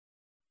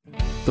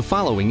The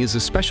following is a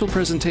special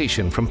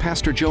presentation from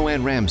Pastor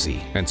Joanne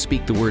Ramsey and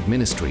Speak the Word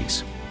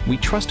Ministries. We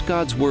trust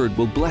God's Word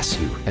will bless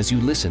you as you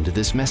listen to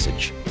this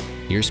message.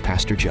 Here's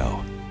Pastor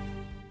Joe.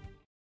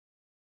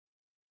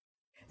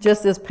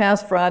 Just this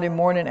past Friday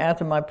morning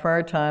after my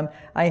prayer time,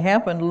 I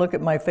happened to look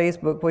at my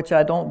Facebook, which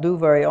I don't do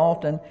very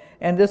often,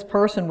 and this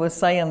person was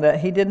saying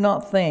that he did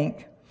not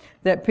think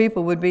that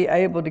people would be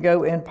able to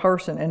go in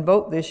person and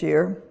vote this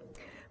year.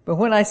 But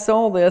when I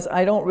saw this,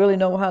 I don't really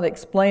know how to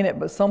explain it,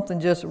 but something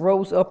just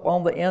rose up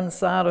on the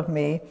inside of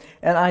me,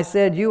 and I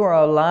said, "You are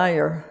a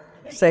liar,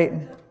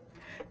 Satan.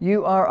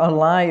 You are a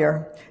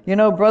liar." You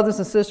know, brothers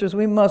and sisters,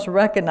 we must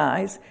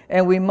recognize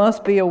and we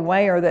must be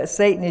aware that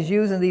Satan is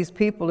using these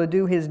people to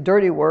do his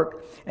dirty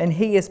work, and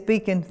he is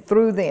speaking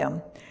through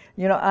them.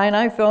 You know, and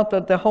I felt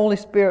that the Holy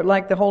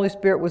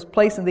Spirit was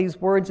placing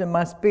these words in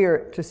my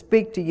spirit to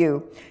speak to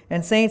you.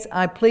 And saints,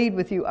 I plead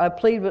with you. I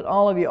plead with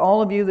all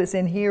of you that's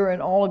in here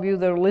and all of you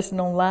that are listening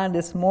online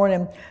this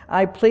morning.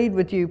 I plead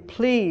with you,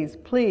 please,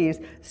 please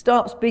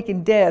stop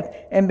speaking death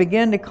and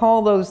begin to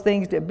call those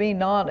things that be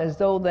not as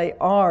though they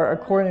are,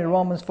 according to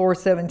Romans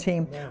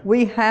 4:17. Yeah.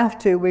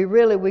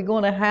 We're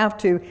going to have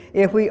to,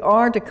 if we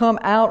are to come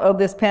out of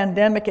this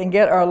pandemic and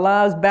get our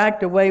lives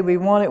back the way we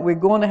want it, we're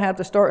going to have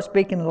to start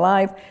speaking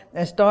life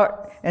and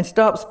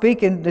stop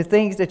speaking the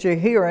things that you're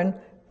hearing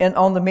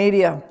on the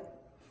media.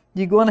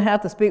 You're going to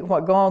have to speak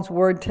what God's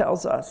Word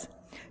tells us.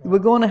 We're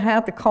going to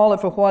have to call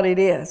it for what it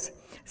is.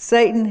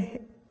 Satan,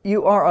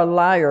 you are a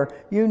liar.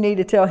 You need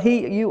to tell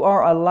you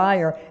are a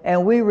liar,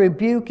 and we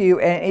rebuke you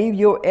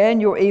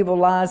and your evil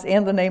lies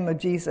in the name of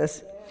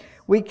Jesus.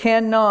 We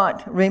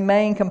cannot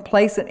remain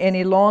complacent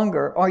any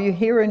longer. Are you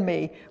hearing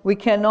me? We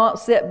cannot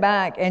sit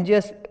back and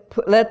just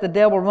let the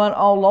devil run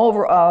all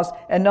over us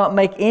and not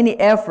make any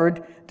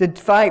effort to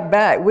fight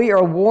back. We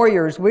are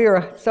warriors. We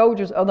are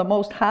soldiers of the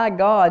Most High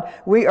God.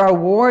 We are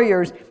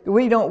warriors.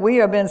 We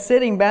have been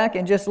sitting back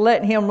and just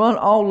letting him run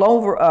all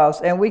over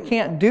us, and we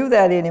can't do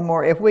that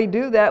anymore. If we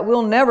do that,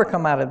 we'll never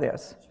come out of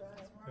this.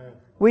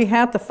 We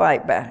have to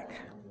fight back.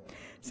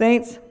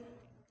 Saints,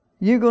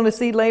 you're going to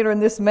see later in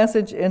this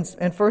message in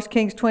 1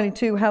 Kings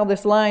 22 how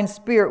this lying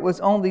spirit was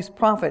on these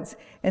prophets.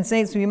 And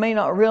saints, you may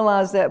not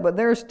realize that, but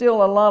there's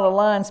still a lot of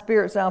lying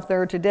spirits out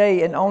there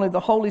today, and only the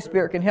Holy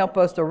Spirit can help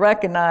us to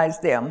recognize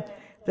them.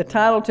 The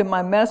title to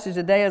my message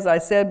today, as I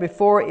said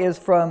before, is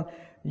From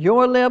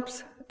Your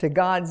Lips to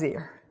God's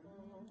Ear.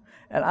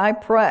 And I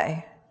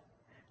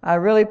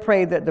really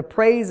pray that the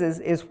praises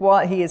is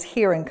what he is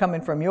hearing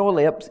coming from your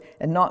lips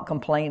and not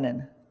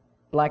complaining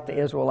like the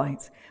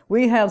Israelites.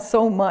 We have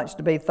so much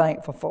to be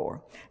thankful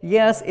for.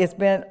 Yes, it's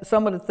been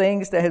some of the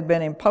things that have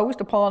been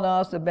imposed upon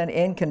us have been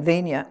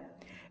inconvenient.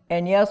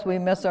 And yes, we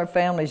miss our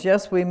families.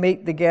 Yes, we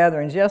meet the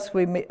gatherings. Yes,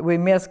 we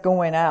miss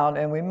going out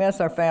and we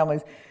miss our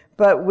families.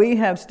 But we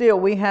have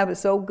it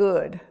so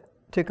good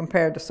to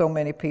compare to so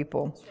many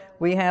people.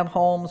 We have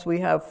homes, we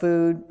have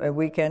food,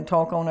 we can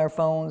talk on our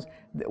phones,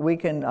 we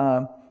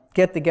can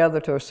get together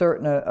to a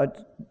certain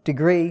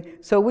degree.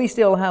 So we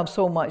still have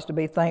so much to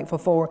be thankful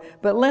for.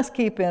 But let's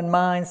keep in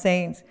mind,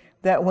 saints,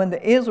 that when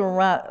the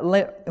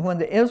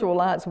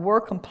Israelites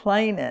were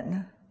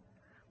complaining,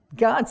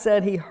 God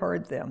said he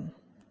heard them.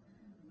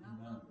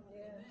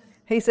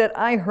 He said,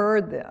 I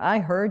heard them. I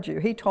heard you.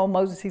 He told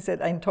Moses, he said,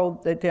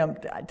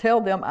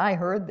 tell them I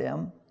heard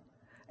them,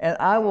 and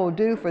I will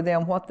do for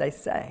them what they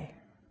say.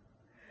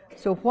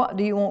 So what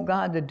do you want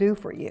God to do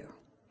for you?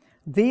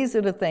 These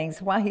are the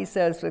things why he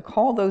says to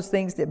call those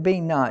things that be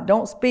not.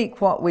 Don't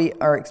speak what we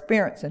are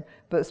experiencing,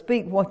 but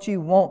speak what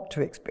you want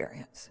to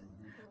experience,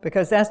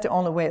 because that's the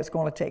only way it's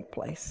going to take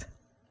place.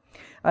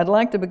 I'd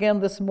like to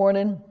begin this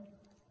morning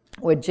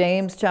with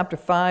James chapter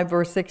 5,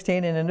 verse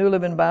 16 in the New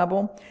Living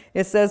Bible.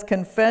 It says,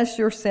 confess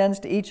your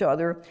sins to each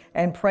other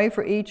and pray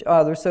for each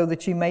other so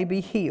that you may be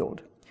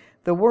healed.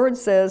 The word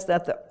says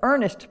that the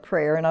earnest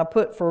prayer, and I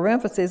put for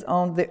emphasis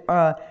on the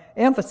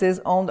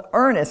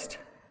earnest.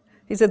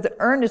 He said the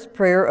earnest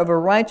prayer of a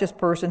righteous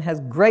person has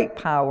great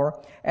power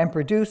and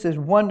produces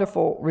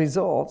wonderful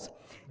results.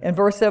 In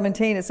verse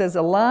 17 it says,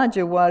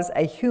 Elijah was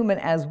a human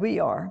as we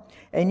are,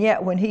 and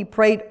yet when he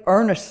prayed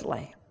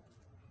earnestly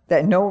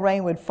that no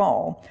rain would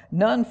fall,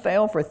 none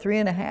fell for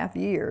 3.5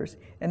 years.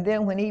 And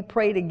then when he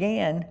prayed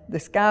again, the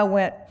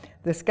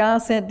sky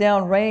sent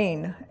down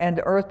rain, and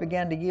the earth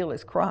began to yield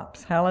its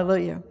crops.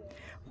 Hallelujah.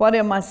 What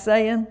am I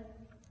saying?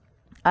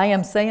 I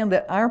am saying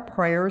that our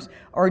prayers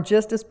are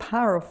just as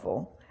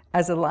powerful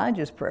as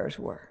Elijah's prayers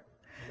were.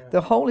 Amen.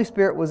 The Holy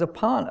Spirit was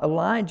upon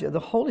Elijah.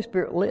 The Holy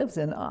Spirit lives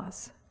in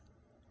us.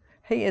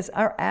 He is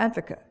our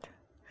advocate.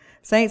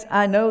 Saints,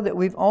 I know that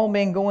we've all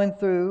been going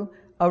through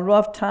a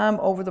rough time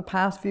over the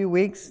past few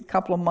weeks,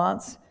 couple of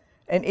months,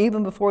 and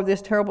even before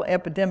this terrible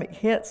epidemic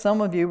hit, some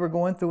of you were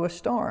going through a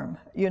storm.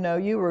 You know,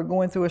 you were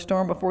going through a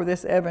storm before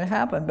this ever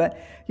happened. But,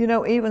 you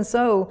know, even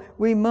so,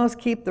 we must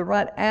keep the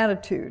right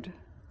attitude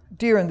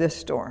during this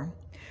storm.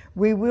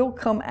 We will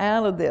come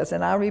out of this,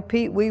 and I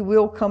repeat, we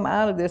will come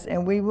out of this,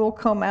 and we will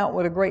come out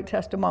with a great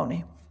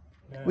testimony.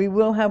 Yeah. We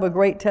will have a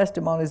great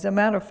testimony. As a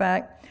matter of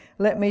fact,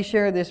 let me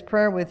share this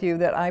prayer with you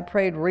that I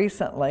prayed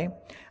recently.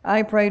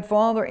 I prayed,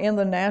 Father, in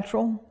the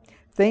natural,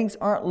 things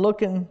aren't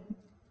looking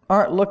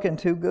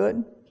too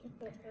good.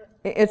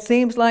 It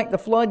seems like the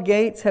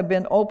floodgates have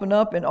been opened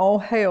up and all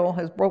hell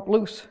has broke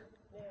loose.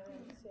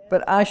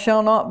 But I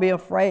shall not be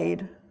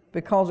afraid,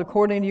 because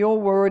according to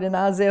your word in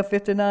Isaiah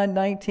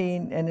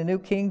 59:19 and the New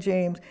King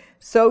James,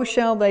 so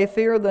shall they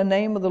fear the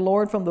name of the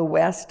Lord from the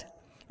west,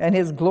 and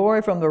his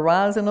glory from the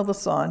rising of the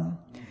sun.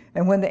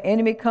 And when the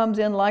enemy comes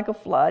in like a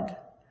flood,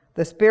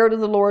 the Spirit of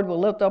the Lord will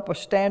lift up a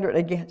standard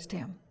against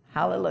him.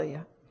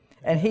 Hallelujah.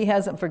 And he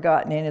hasn't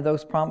forgotten any of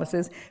those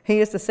promises. He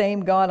is the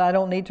same God. I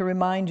don't need to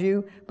remind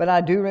you, but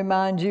I do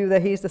remind you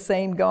that he's the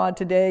same God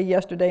today,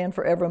 yesterday, and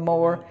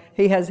forevermore.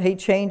 He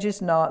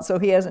changes not, so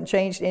he hasn't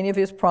changed any of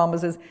his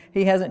promises.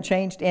 He hasn't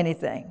changed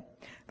anything.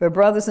 But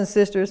brothers and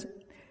sisters,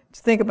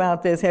 think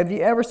about this. Have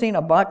you ever seen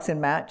a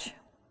boxing match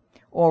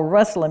or a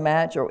wrestling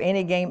match or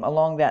any game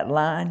along that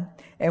line?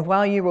 And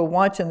while you were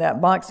watching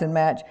that boxing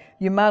match,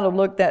 you might have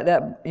looked at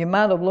and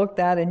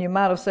you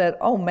might have said,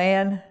 "Oh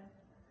man,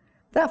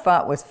 that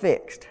fight was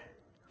fixed."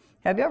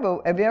 Have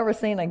you ever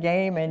seen a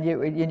game and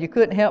you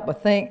couldn't help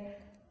but think,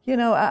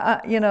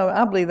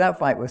 I believe that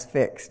fight was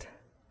fixed,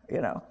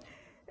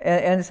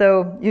 and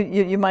so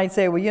you might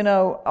say,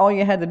 well, all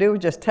you had to do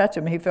was just touch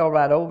him and he fell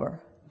right over.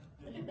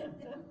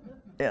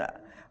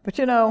 But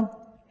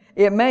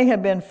it may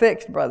have been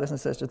fixed, brothers and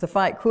sisters. The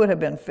fight could have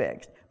been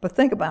fixed. But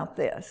think about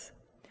this.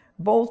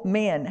 Both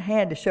men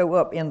had to show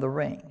up in the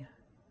ring.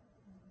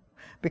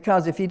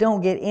 Because if you don't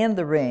get in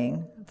the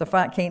ring, the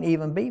fight can't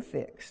even be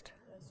fixed.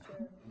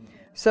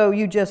 So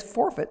you just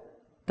forfeit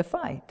the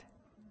fight.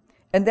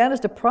 And that is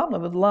the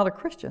problem with a lot of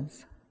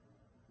Christians.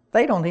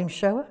 They don't even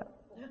show up.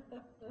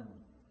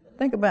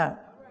 Think about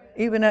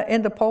it. Even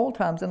in the poll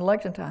times, in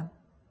election time.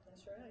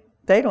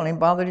 They don't even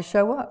bother to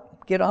show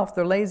up. Get off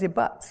their lazy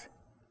butts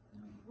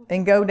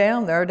and go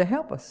down there to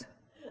help us.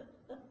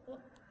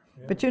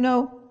 But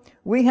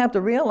we have to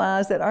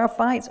realize that our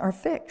fights are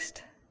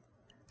fixed.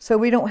 So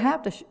we don't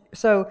have to.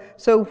 So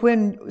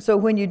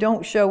when you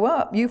don't show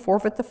up, you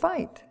forfeit the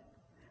fight.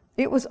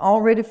 It was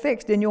already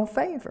fixed in your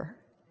favor.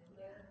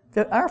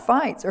 That our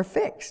fights are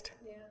fixed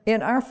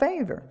in our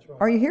favor.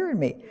 Are you hearing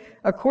me?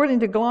 According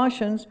to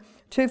Colossians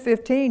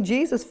 2:15,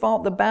 Jesus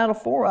fought the battle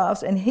for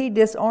us, and he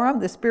disarmed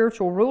the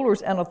spiritual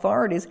rulers and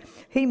authorities.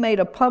 He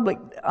made a public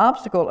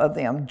obstacle of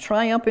them,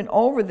 triumphing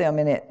over them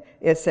in it.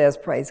 It says,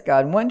 praise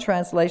God. One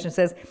translation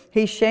says,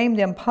 he shamed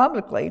them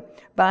publicly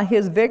by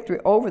his victory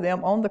over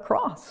them on the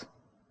cross.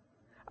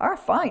 Our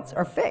fights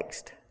are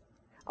fixed.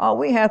 All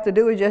we have to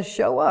do is just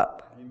show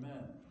up.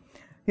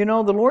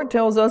 Amen. The Lord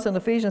tells us in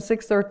Ephesians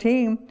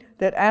 6:13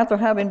 that after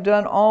having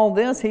done all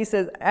this, he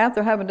says,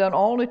 after having done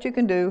all that you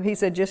can do, he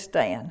said, just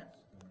stand.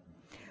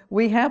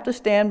 We have to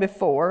stand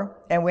before,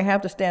 and we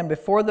have to stand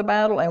before the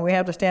battle, and we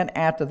have to stand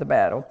after the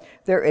battle.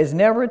 There is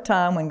never a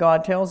time when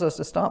God tells us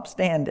to stop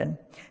standing.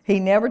 He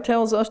never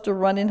tells us to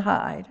run and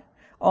hide.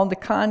 On the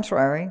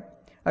contrary,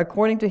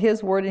 according to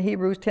his word in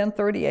Hebrews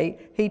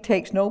 10:38, he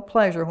takes no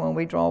pleasure when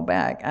we draw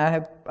back.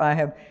 I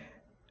have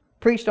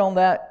preached on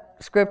that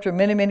scripture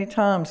many, many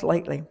times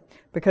lately,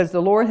 because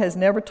the Lord has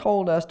never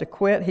told us to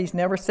quit. He's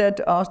never said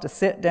to us to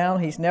sit down.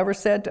 He's never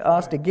said to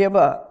us to give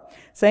up.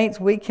 Saints,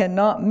 we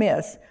cannot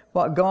miss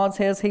what God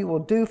says he will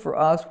do for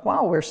us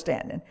while we're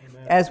standing.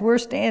 Amen. As we're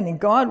standing,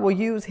 God will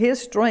use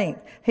his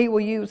strength. He will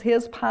use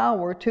his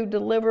power to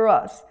deliver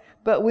us.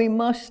 But we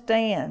must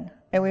stand,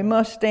 and we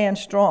must stand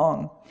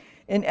strong.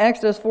 In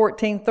Exodus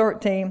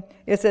 14:13,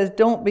 it says,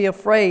 don't be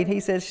afraid. He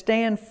says,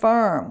 stand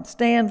firm,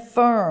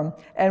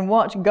 and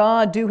watch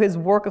God do his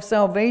work of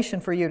salvation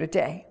for you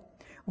today.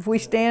 If we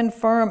stand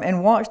firm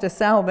and watch the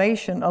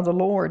salvation of the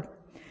Lord.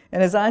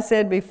 And as I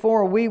said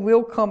before, we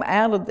will come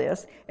out of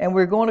this, and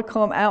we're going to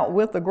come out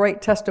with a great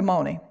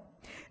testimony.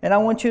 And I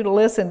want you to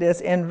listen to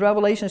this. In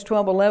Revelations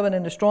 12:11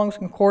 in the Strong's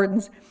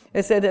Concordance,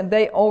 it said that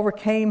they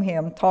overcame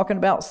him, talking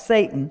about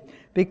Satan,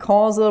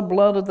 because of the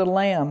blood of the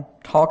Lamb,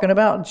 talking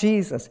about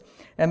Jesus.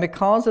 And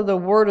because of the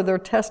word of their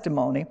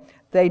testimony,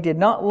 they did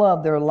not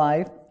love their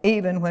life,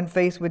 even when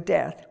faced with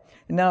death.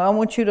 Now, I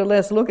want you to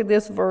let's look at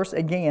this verse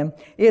again.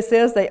 It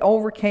says they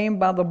overcame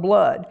by the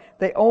blood.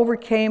 They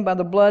overcame by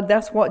the blood.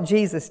 That's what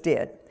Jesus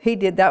did. He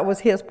did. That was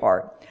his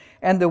part.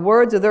 And the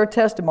words of their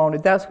testimony,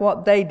 that's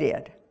what they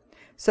did.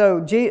 So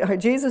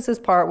Jesus'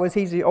 part was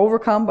he's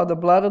overcome by the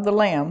blood of the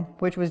Lamb,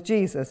 which was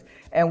Jesus.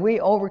 And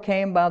we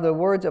overcame by the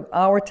words of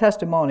our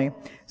testimony.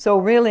 So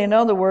really, in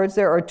other words,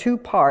 there are two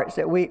parts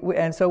that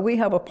and so we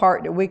have a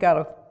part that we got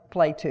to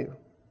play too.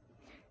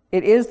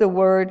 It is the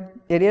word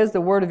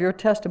of your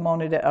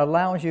testimony that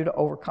allows you to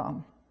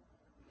overcome.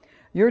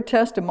 Your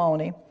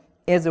testimony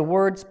is a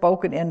word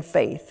spoken in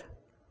faith.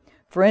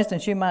 For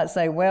instance, you might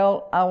say,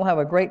 well, I will have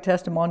a great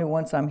testimony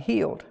once I'm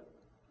healed.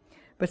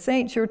 But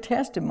saints, your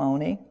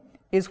testimony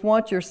is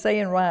what you're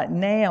saying right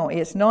now.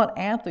 It's not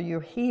after you're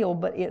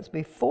healed, but it's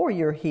before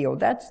you're healed.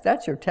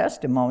 That's your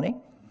testimony.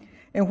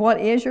 And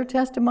what is your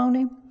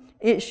testimony?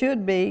 It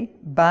should be,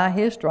 by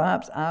his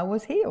stripes I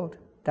was healed.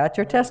 That's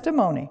your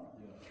testimony.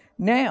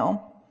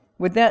 Now,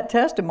 With that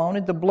testimony,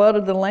 the blood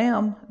of the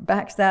Lamb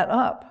backs that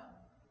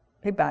up.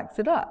 He backs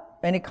it up.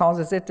 And he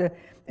causes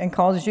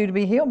you to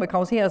be healed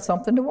because he has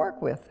something to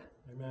work with.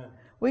 Amen.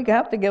 We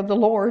have to give the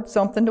Lord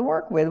something to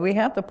work with. We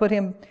have to put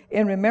him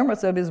in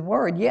remembrance of his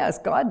word. Yes,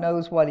 God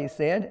knows what he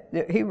said.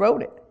 He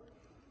wrote it.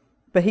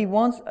 But he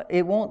wants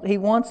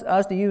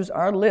us to use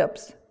our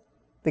lips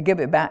to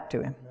give it back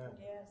to him.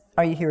 Yes.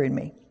 Are you hearing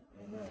me?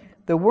 Amen.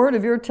 The word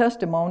of your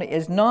testimony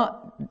is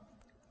not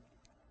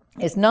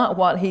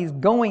what he's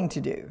going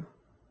to do.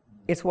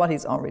 It's what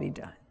he's already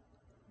done.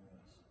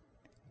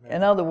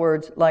 In other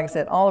words, like I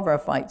said, all of our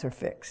fights are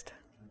fixed.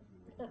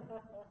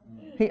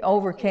 He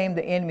overcame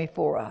the enemy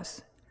for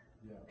us.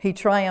 He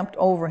triumphed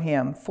over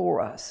him for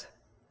us.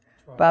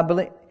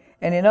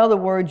 And in other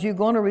words, you're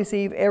going to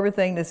receive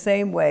everything the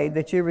same way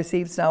that you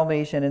received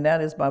salvation, and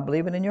that is by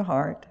believing in your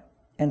heart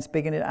and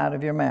speaking it out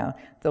of your mouth.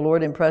 The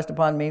Lord impressed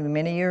upon me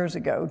many years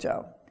ago,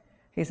 Joe.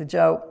 He said,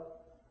 Joe,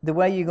 the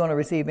way you're going to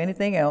receive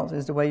anything else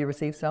is the way you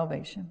receive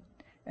salvation.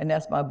 And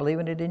that's by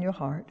believing it in your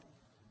heart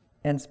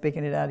and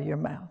speaking it out of your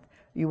mouth.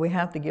 We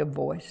have to give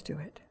voice to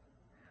it.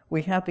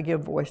 We have to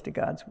give voice to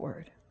God's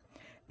word.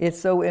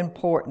 It's so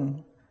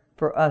important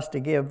for us to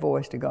give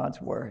voice to God's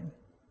word.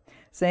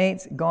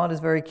 Saints, God is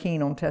very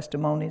keen on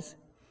testimonies.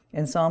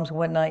 In Psalms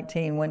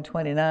 119,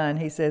 129,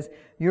 he says,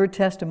 your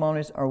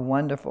testimonies are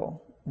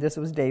wonderful. This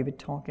was David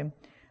talking.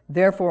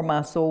 Therefore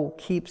my soul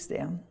keeps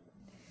them.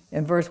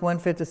 In verse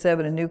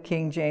 157 in New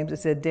King James, it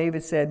said,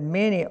 David said,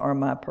 many are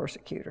my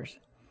persecutors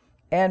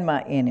and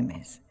my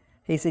enemies.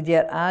 He said,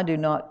 yet I do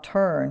not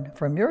turn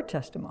from your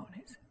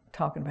testimonies,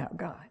 talking about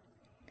God.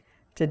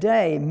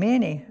 Today,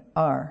 many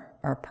are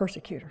our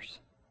persecutors.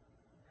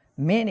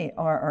 Many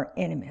are our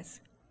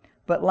enemies.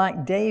 But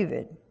like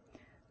David,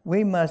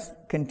 we must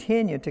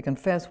continue to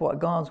confess what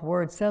God's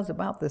word says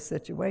about this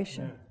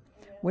situation.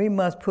 Yeah. We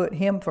must put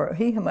him first.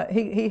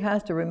 He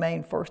has to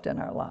remain first in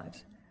our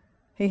lives.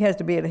 He has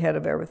to be at the head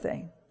of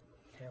everything.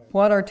 Yeah.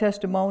 What are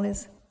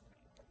testimonies?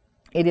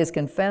 It is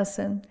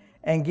confessing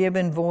and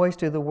giving voice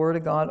to the word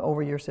of God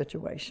over your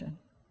situation.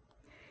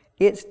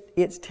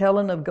 It's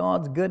telling of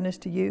God's goodness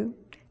to you.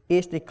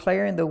 It's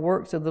declaring the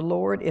works of the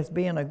Lord. It's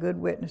being a good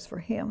witness for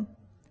him.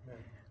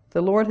 Amen.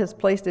 The Lord has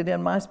placed it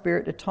in my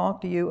spirit to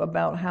talk to you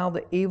about how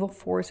the evil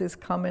forces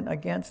coming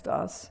against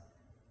us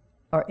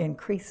are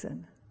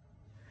increasing.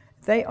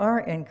 They are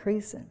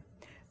increasing.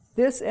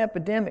 This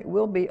epidemic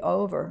will be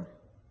over,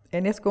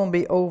 and it's going to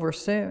be over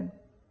soon.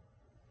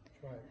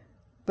 Right.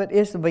 But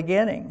it's the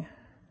beginning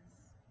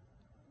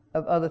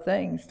of other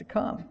things to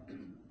come.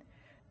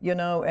 You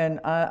know,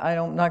 and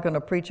I'm not going to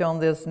preach on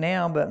this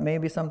now, but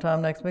maybe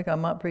sometime next week I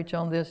might preach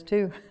on this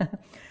too.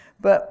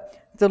 But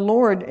the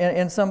Lord,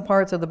 in some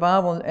parts of the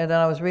Bible, and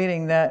I was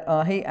reading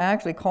that he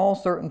actually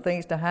calls certain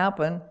things to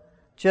happen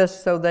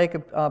just so they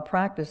could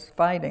practice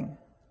fighting.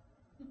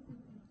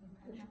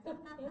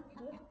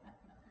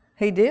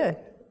 He did.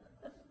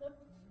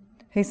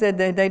 He said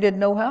they didn't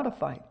know how to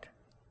fight.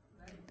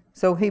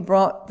 So he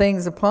brought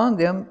things upon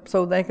them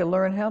so they could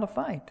learn how to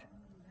fight.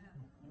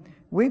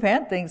 We've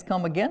had things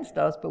come against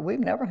us, but we've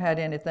never had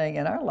anything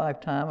in our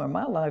lifetime or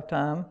my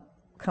lifetime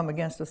come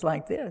against us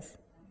like this.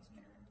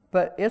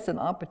 But it's an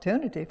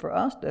opportunity for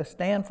us to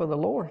stand for the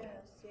Lord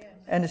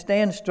and to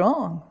stand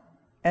strong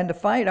and to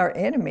fight our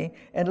enemy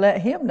and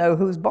let him know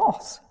who's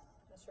boss.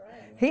 That's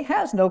right. He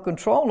has no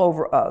control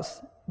over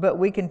us, but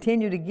we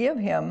continue to give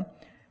him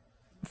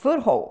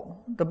foothold.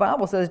 The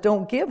Bible says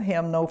don't give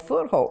him no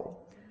foothold.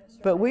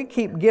 But we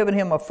keep giving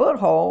him a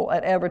foothold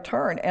at every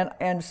turn, and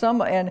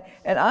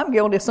I'm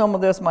guilty of some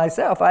of this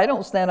myself. I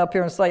don't stand up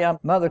here and say I'm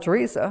Mother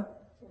Teresa,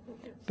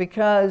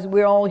 because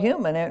we're all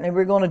human, and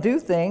we're going to do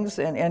things,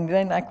 and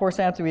then of course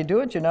after we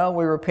do it,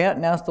 we repent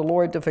and ask the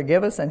Lord to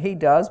forgive us, and He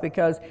does,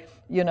 because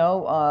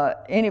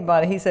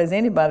anybody, He says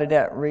anybody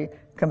that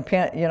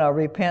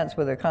repents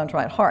with a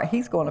contrite heart,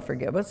 He's going to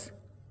forgive us,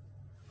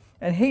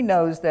 and He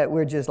knows that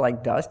we're just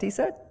like dust. He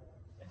said.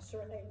 That's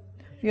right.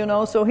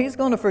 So He's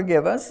going to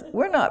forgive us.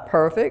 We're not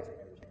perfect,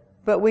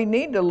 but we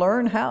need to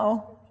learn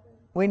how.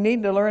 We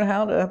need to learn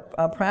how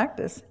to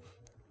practice.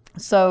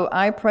 So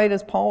I prayed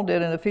as Paul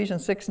did in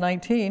Ephesians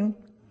 6:19.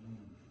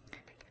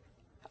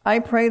 I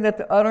pray that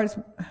the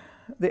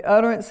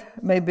utterance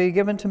may be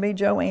given to me,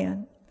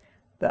 Joanne,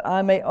 that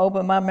I may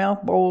open my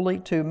mouth boldly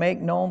to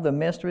make known the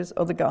mysteries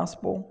of the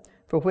gospel,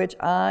 for which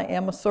I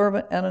am a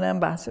servant and an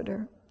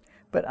ambassador.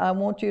 But I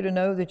want you to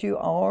know that you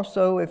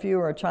also, if you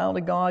are a child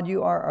of God,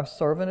 you are a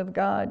servant of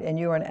God and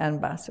you are an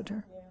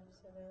ambassador.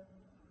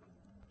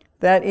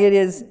 That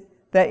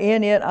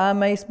in it I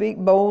may speak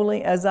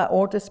boldly as I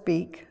ought to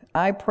speak.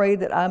 I pray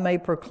that I may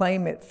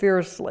proclaim it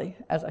fiercely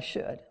as I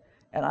should.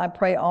 And I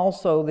pray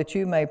also that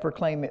you may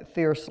proclaim it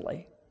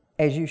fiercely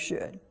as you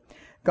should.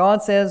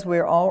 God says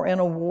we're all in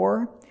a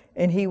war,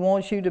 and He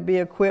wants you to be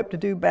equipped to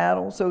do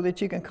battle so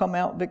that you can come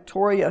out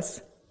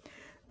victorious.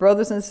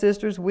 Brothers and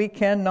sisters, we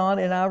cannot,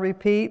 and I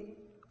repeat,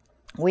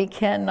 we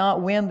cannot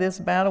win this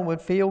battle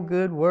with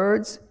feel-good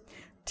words,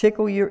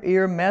 tickle your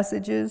ear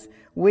messages.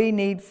 We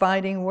need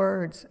fighting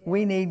words.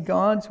 We need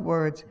God's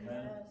words.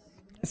 Amen.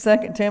 2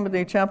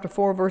 Timothy chapter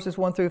 4, verses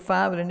 1 through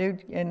 5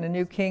 in the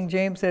New King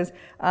James says,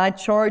 I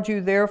charge you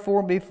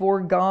therefore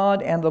before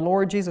God and the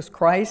Lord Jesus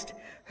Christ,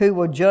 who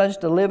will judge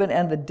the living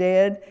and the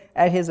dead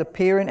at his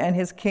appearing and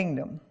his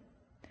kingdom.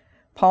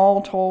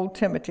 Paul told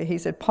Timothy, he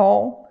said,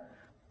 Paul,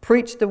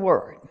 preach the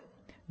word.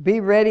 Be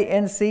ready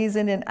in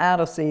season and out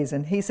of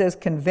season. He says,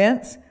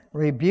 convince,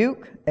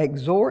 rebuke,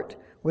 exhort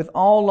with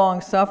all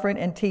long suffering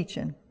and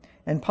teaching.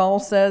 And Paul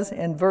says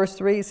in verse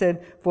 3, he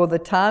said, for the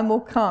time will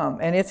come,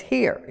 and it's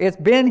here. It's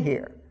been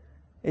here.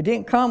 It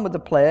didn't come with the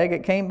plague.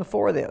 It came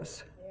before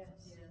this.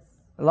 Yes.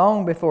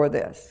 Long before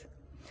this.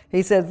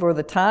 He said, for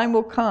the time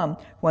will come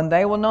when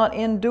they will not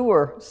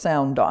endure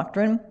sound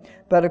doctrine,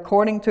 but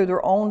according to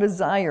their own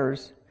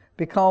desires,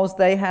 because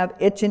they have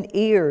itching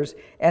ears,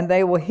 and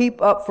they will heap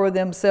up for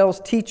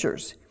themselves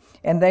teachers,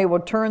 and they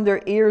will turn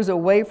their ears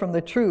away from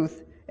the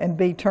truth and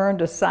be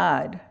turned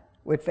aside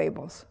with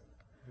fables.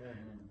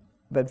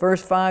 But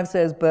verse 5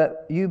 says,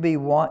 but you be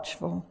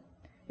watchful.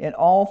 In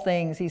all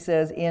things, he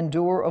says,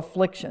 endure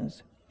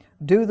afflictions.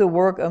 Do the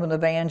work of an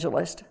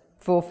evangelist.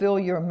 Fulfill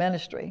your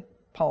ministry,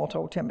 Paul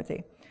told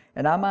Timothy.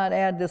 And I might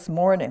add this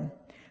morning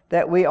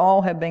that we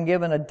all have been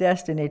given a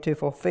destiny to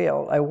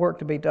fulfill, a work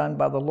to be done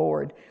by the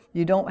Lord.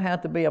 You don't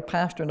have to be a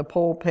pastor in the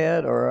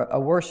pulpit or a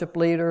worship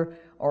leader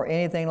or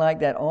anything like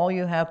that. All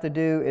you have to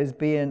do is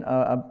be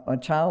a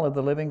child of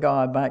the living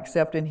God by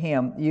accepting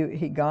Him.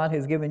 God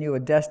has given you a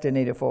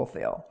destiny to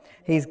fulfill.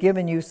 He's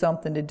given you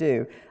something to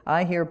do.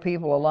 I hear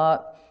people a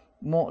lot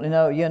want to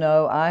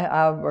know,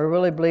 I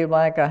really believe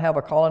like I have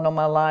a calling on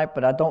my life,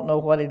 but I don't know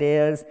what it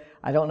is.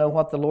 I don't know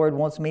what the Lord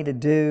wants me to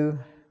do.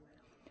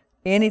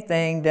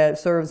 Anything that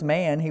serves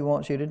man, He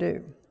wants you to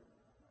do.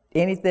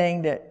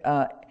 Anything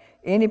that,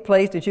 any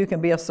place that you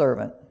can be a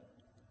servant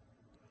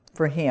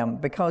for Him.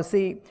 Because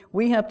see,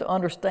 we have to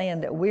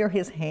understand that we're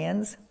His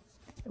hands,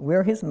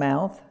 we're His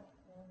mouth.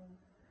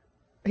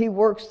 He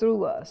works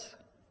through us.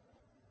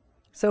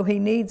 So He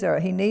needs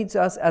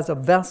us as a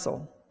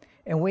vessel,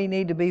 and we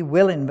need to be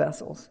willing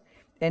vessels.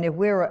 And if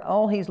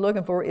all He's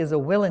looking for is a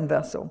willing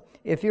vessel,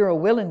 if you're a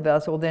willing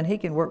vessel, then He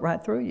can work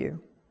right through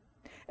you.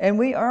 And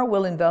we are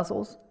willing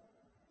vessels,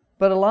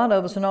 but a lot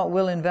of us are not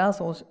willing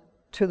vessels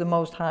to the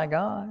Most High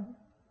God.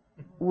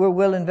 We're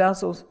willing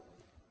vessels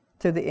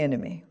to the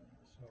enemy.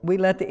 We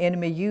let the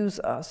enemy use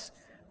us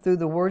through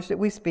the words that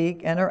we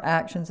speak and our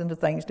actions and the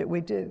things that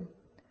we do.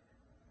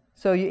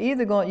 So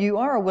you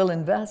are a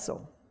willing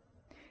vessel.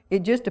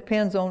 It just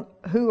depends on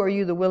who are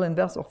you the willing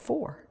vessel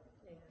for.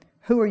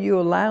 Who are you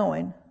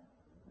allowing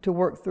to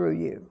work through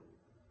you?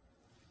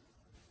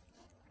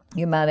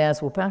 You might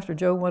ask, well, Pastor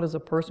Joe, what does a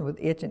person with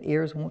itching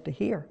ears want to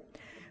hear?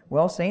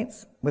 Well,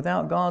 saints,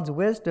 without God's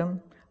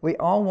wisdom, we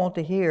all want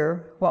to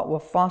hear what will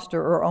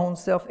foster our own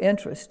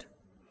self-interest,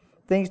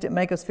 things that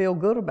make us feel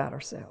good about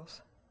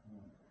ourselves.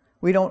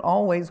 We don't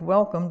always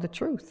welcome the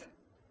truth.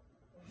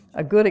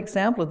 A good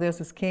example of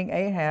this is King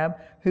Ahab,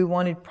 who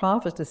wanted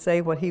prophets to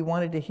say what he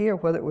wanted to hear,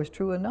 whether it was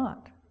true or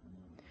not.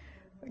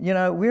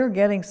 We're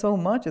getting so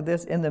much of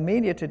this in the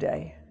media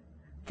today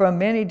from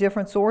many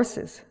different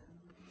sources.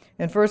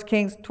 In 1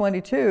 Kings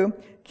 22,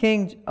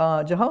 King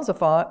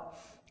Jehoshaphat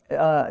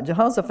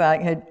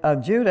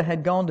of Judah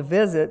had gone to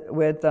visit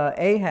with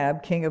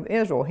Ahab, king of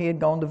Israel. He had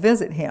gone to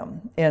visit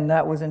him, and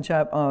that was in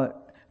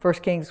 1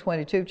 Kings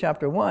 22,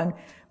 chapter 1.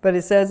 But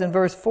it says in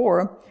verse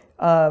 4,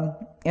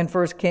 in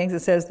 1 Kings,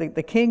 it says,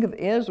 the king of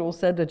Israel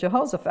said to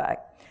Jehoshaphat,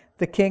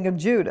 the king of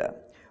Judah,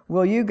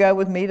 will you go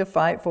with me to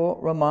fight for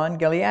Ramon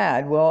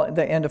Gilead? Well,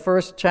 in the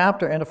first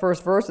chapter, in the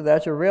first verse of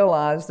that, you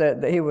realize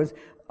that he was...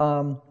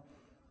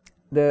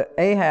 the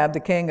Ahab, the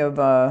king of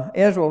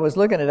Israel, was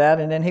looking at that,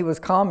 and then he was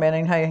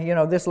commenting, hey,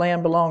 this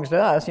land belongs to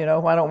us,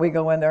 why don't we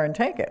go in there and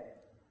take it?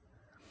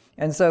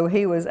 And so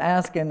he was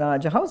asking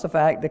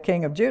Jehoshaphat, the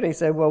king of Judah, he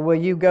said, well, will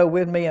you go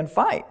with me and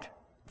fight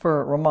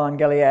for Ramon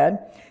Gilead?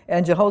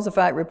 And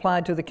Jehoshaphat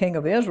replied to the king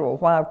of Israel,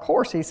 why, of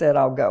course, he said,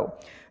 I'll go.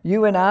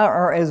 You and I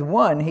are as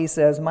one, he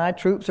says, my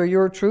troops are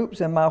your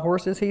troops, and my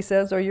horses, he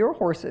says, are your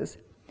horses.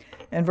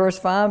 And verse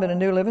 5 in the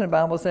New Living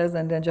Bible says,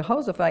 and then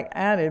Jehoshaphat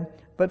added,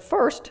 but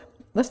first,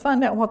 let's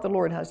find out what the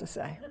Lord has to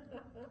say.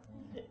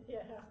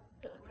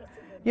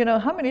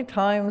 How many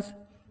times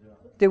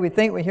do we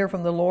think we hear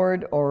from the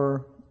Lord,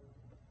 or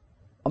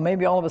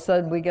maybe all of a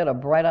sudden we get a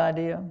bright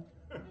idea?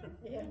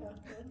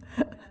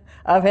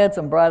 I've had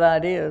some bright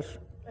ideas.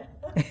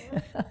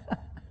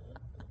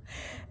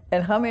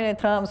 And how many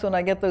times when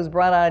I get those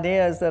bright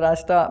ideas that I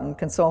stop and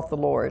consult the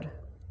Lord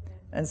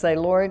and say,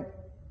 Lord,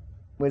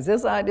 was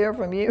this idea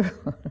from you?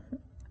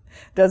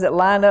 Does it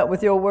line up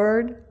with your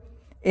word?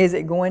 Is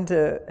it going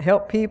to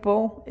help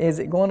people? Is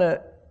it going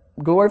to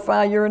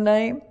glorify your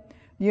name?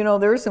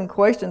 There are some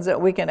questions that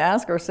we can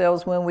ask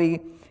ourselves when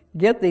we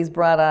get these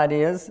bright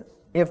ideas,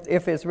 if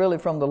it's really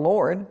from the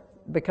Lord.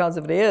 Because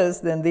if it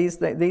is, then these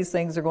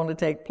things are going to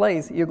take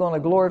place. You're going to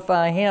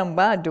glorify Him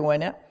by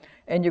doing it,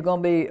 and you're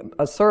going to be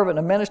a servant,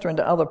 a ministering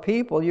to other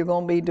people. You're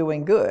going to be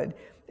doing good.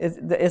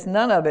 It's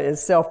none of it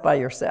is self by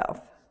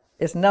yourself.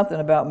 It's nothing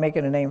about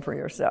making a name for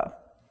yourself.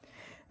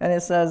 And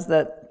it says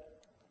that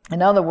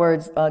In other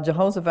words,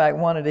 Jehoshaphat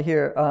wanted to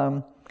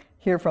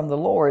hear from the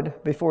Lord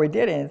before he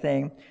did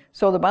anything.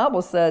 So the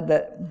Bible says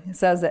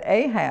that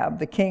Ahab,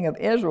 the king of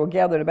Israel,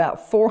 gathered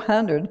about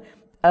 400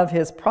 of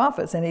his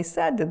prophets, and he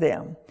said to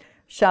them,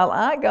 "Shall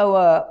I go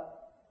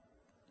up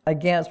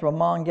against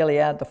Ramon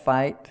Gilead to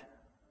fight,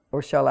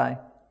 or shall I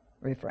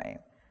refrain?"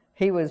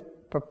 He was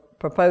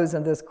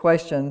proposing this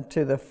question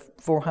to the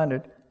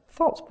 400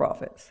 false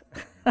prophets.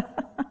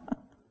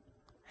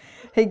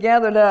 He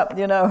gathered up,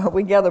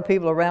 we gather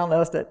people around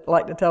us that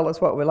like to tell us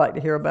what we like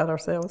to hear about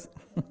ourselves.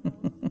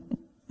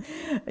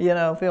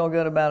 Feel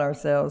good about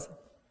ourselves.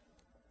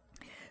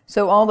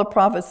 So all the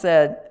prophets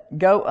said,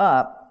 "Go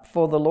up,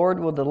 for the Lord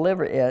will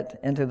deliver it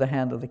into the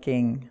hand of the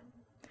king."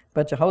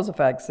 But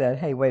Jehoshaphat said,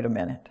 "Hey, wait a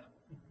minute.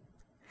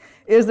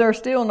 Is there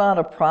still not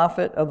a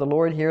prophet of the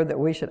Lord here that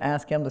we should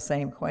ask him the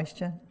same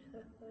question?"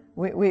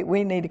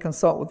 We need to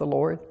consult with the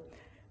Lord.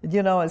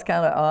 It's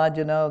kind of odd,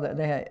 that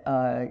they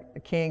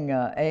had, King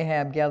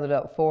Ahab gathered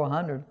up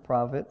 400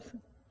 prophets.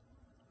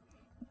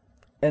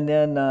 And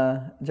then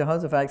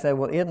Jehoshaphat said,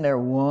 "Well, isn't there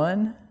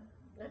one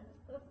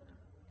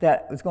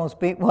that is going to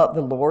speak what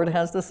the Lord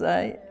has to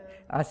say?"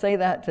 I say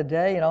that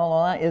today in all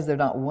honesty. Is there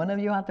not one of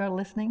you out there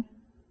listening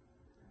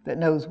that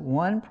knows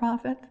one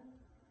prophet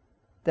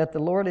that the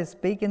Lord is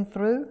speaking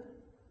through?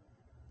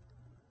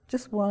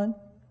 Just one.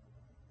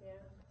 Yeah.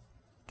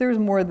 There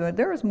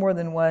is more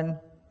than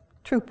one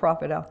true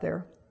prophet out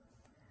there.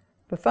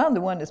 But find the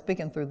one that's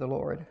speaking through the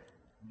Lord,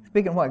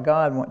 speaking what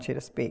God wants you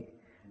to speak.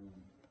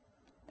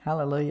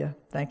 Hallelujah.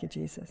 Thank you,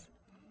 Jesus.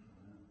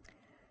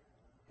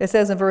 It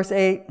says in verse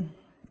 8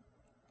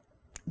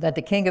 that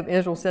the king of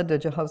Israel said to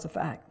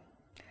Jehoshaphat,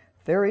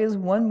 "There is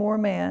one more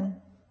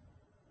man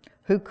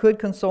who could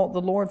consult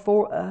the Lord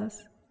for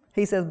us."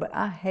 He says, "But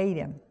I hate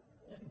him.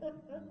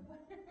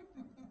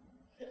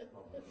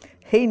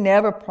 He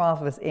never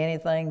prophets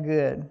anything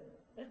good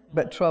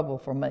but trouble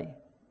for me.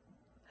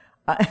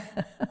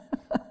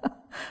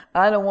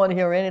 I don't want to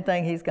hear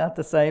anything he's got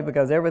to say,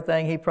 because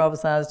everything he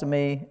prophesies to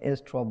me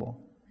is trouble."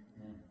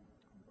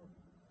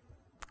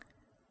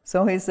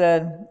 So he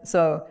said,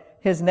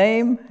 his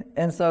name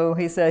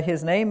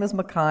is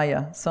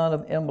Micaiah, son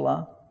of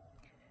Imlah.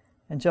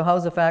 And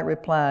Jehoshaphat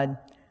replied,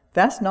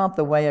 "That's not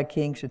the way a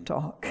king should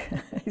talk."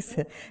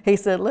 He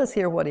said, "Let's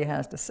hear what he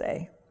has to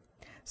say."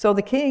 So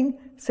the king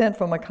sent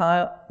for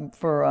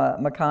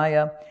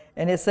Micaiah,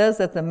 and it says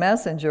that the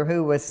messenger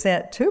who was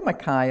sent to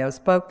Micaiah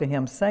spoke to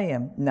him,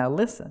 saying, "Now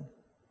listen,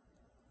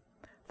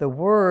 the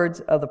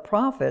words of the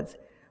prophets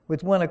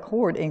with one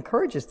accord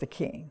encourages the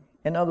king."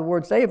 In other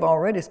words, they've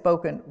already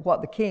spoken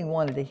what the king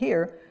wanted to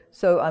hear.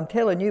 So I'm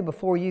telling you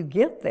before you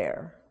get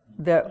there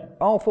that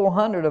all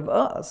 400 of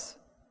us,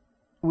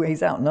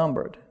 he's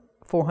outnumbered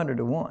 400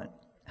 to 1.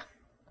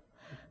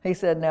 He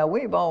said, "Now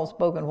we've all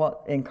spoken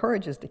what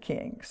encourages the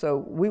king, so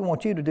we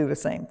want you to do the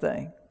same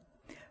thing."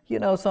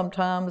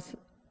 Sometimes,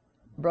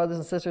 brothers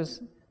and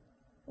sisters,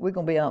 we're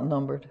going to be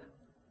outnumbered.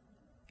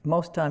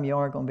 Most of the time you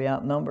are going to be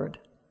outnumbered.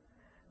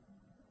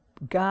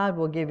 God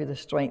will give you the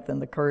strength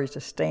and the courage to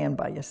stand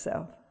by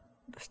yourself,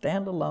 to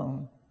stand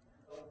alone.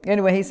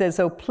 Anyway, he said,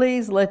 "So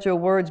please let your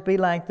words be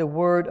like the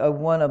word of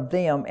one of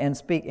them and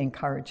speak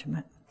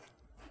encouragement."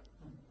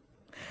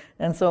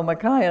 And so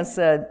Micaiah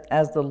said,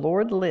 "As the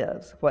Lord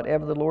lives,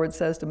 whatever the Lord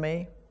says to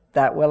me,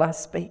 that will I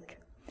speak."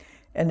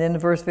 And then in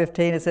verse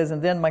 15 it says,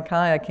 "And then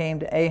Micaiah came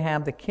to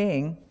Ahab the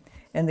king,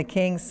 and the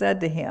king said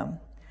to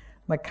him,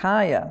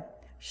 'Micaiah,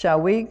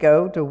 shall we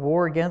go to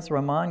war against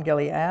Ramon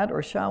Gilead,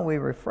 or shall we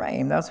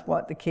refrain?'" That's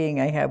what the king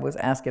Ahab was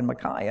asking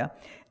Micaiah.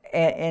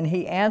 And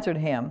he answered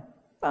him,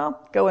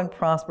 "Well, go and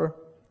prosper,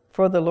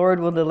 for the Lord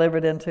will deliver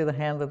it into the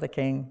hand of the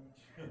king."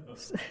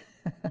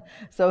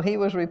 So he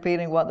was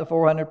repeating what the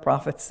 400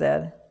 prophets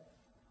said.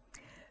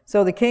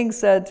 So the king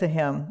said to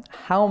him,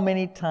 "How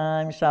many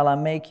times shall I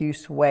make you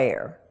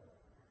swear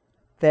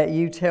that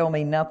you tell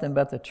me nothing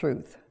but the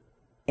truth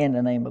in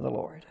the name of the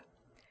Lord?"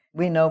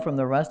 We know from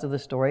the rest of the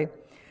story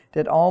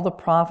that all the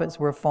prophets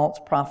were false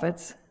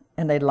prophets,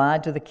 and they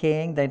lied to the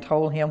king. They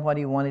told him what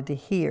he wanted to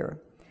hear.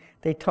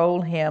 They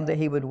told him that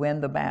he would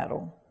win the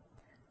battle.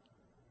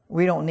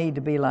 We don't need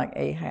to be like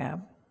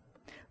Ahab.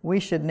 We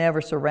should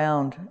never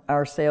surround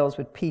ourselves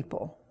with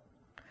people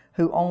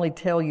who only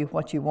tell you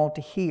what you want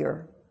to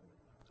hear,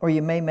 or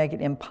you may make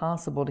it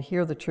impossible to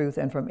hear the truth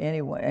and from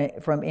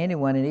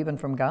anyone and even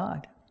from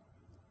God.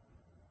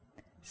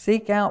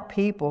 Seek out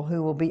people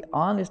who will be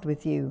honest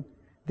with you.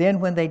 Then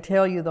when they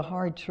tell you the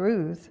hard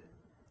truth,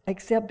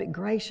 accept it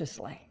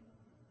graciously.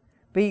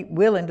 Be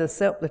willing to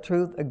accept the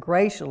truth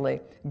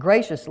graciously.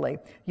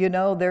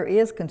 There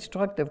is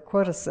constructive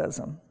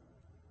criticism,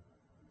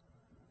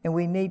 and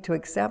we need to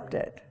accept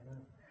it.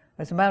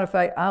 As a matter of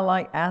fact, I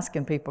like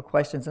asking people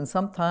questions, and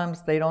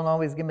sometimes they don't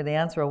always give me the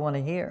answer I want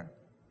to hear.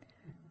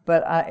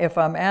 But if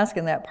I'm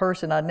asking that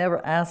person, I'd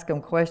never ask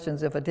them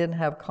questions if I didn't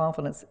have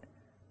confidence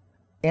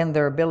in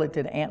their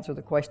ability to answer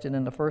the question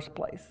in the first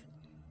place.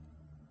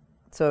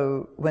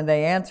 So when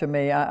they answer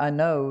me, I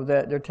know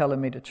that they're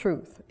telling me the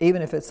truth,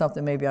 even if it's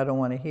something maybe I don't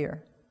want to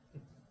hear.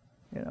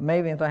 You know,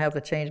 maybe if I have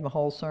to change my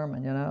whole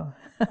sermon, you know.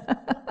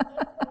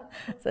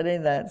 So it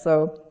ain't that.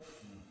 So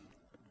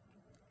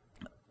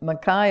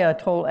Micaiah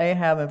told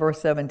Ahab in verse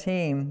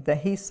 17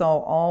 that he saw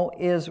all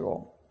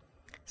Israel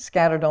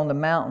scattered on the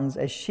mountains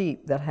as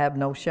sheep that have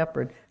no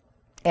shepherd.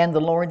 And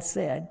the Lord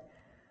said,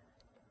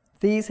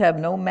 these have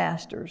no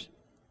master.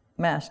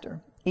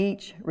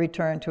 Each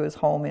returned to his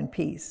home in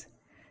peace.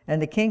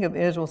 And the king of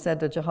Israel said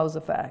to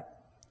Jehoshaphat,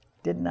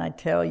 didn't I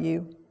tell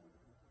you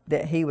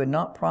that he would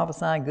not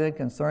prophesy good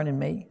concerning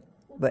me,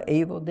 but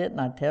evil? Didn't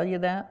I tell you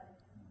that?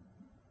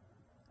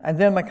 And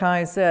then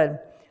Micaiah said,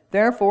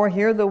 therefore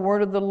hear the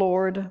word of the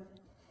Lord.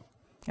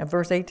 And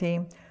verse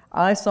 18,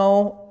 I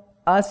saw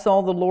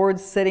the Lord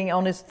sitting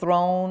on his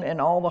throne,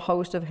 and all the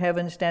host of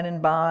heaven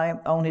standing by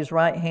on his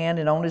right hand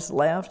and on his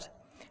left.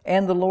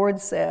 And the Lord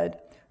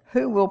said,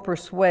 who will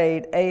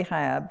persuade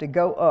Ahab to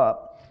go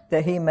up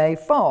that he may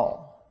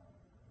fall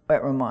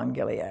at Ramon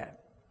Gilead?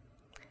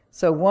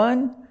 So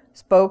one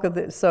spoke in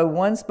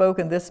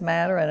this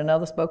matter, and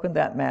another spoke in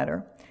that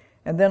matter.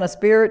 And then a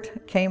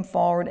spirit came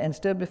forward and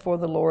stood before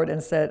the Lord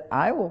and said,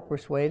 I will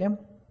persuade him.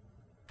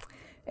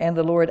 And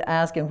the Lord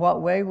asked, in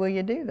what way will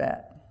you do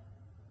that?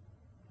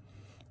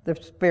 The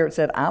spirit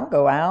said, I'll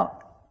go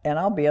out and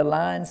I'll be a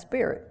lying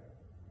spirit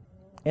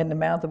in the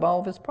mouth of all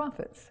of his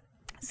prophets.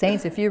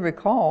 Saints, if you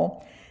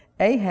recall,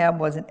 Ahab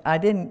wasn't, I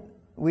didn't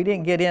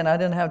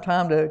have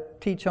time to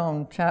teach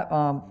on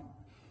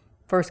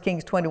 1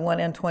 Kings 21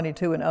 and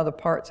 22 and other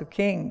parts of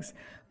Kings,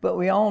 but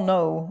we all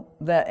know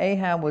that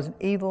Ahab was an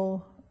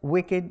evil,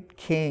 wicked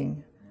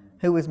king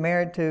who was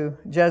married to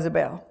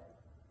Jezebel,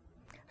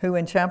 who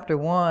in chapter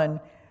 1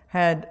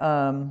 had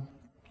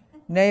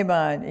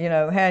Naboth,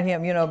 had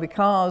him,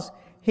 because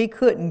he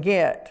couldn't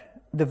get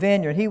the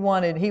vineyard. He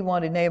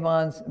wanted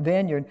Naboth's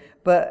vineyard,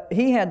 but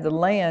he had the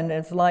land.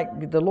 It's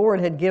like the Lord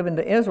had given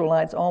the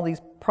Israelites all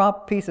these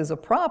pieces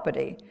of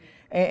property.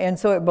 And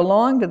so it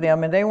belonged to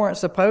them, and they weren't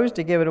supposed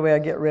to give it away or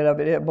get rid of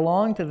it. It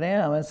belonged to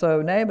them. And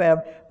so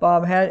Naboth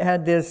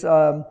had this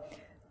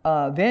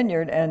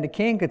vineyard, and the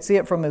king could see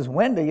it from his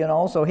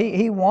window, so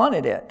he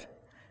wanted it.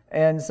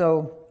 And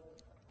so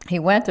he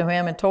went to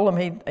him and told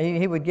him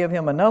he would give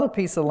him another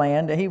piece of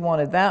land, that he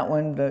wanted that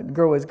one to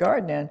grow his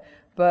garden in.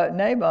 But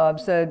Naboth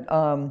said,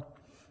 I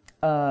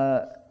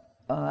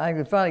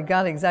finally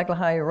got exactly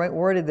how he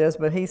worded this,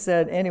 but he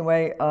said,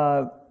 anyway,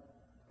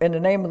 in the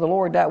name of the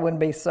Lord, that wouldn't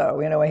be so.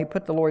 He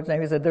put the Lord's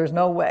name. He said, there's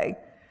no way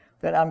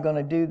that I'm going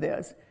to do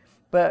this.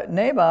 But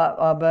Naboth,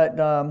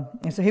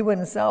 so he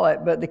wouldn't sell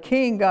it. But the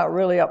king got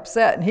really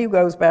upset, and he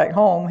goes back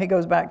home. He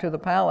goes back to the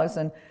palace,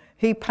 and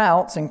he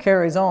pouts and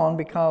carries on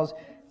because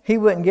he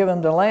wouldn't give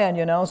him the land,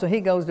 So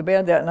he goes to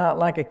bed that night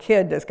like a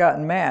kid that's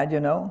gotten mad,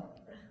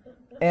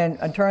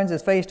 and turns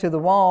his face to the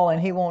wall,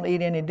 and he won't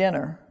eat any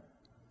dinner.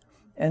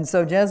 And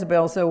so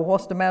Jezebel said, well,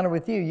 what's the matter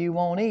with you? You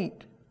won't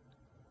eat.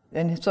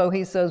 And so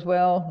he says,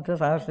 well, this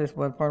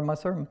was part of my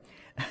sermon.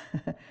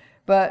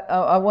 But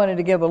I wanted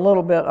to give a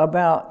little bit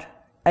about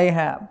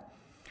Ahab.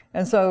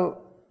 And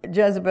so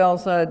Jezebel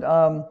said,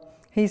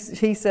 he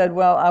said,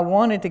 well, I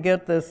wanted to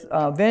get this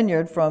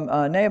vineyard from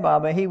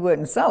Naboth, but he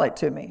wouldn't sell it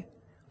to me.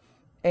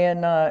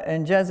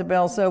 And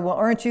Jezebel said, well,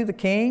 aren't you the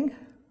king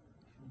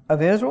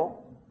of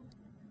Israel?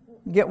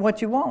 Get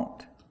what you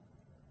want.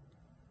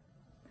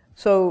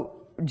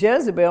 So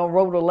Jezebel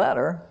wrote a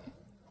letter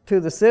to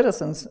the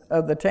citizens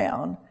of the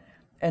town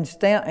and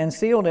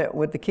sealed it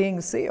with the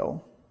king's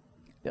seal,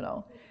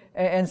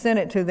 and sent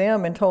it to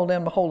them and told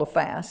them to hold a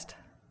fast.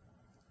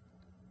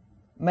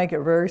 Make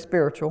it very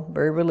spiritual,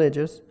 very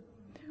religious.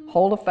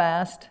 Hold a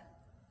fast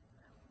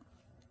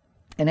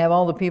and have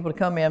all the people to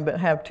come in, but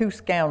have two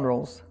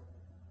scoundrels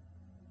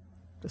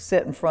to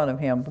sit in front of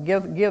him.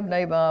 Give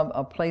Naboth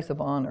a place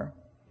of honor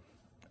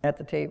at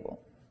the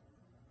table,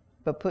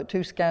 but put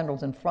two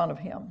scoundrels in front of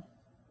him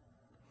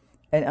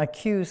and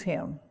accuse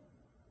him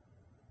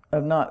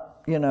of not,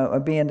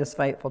 of being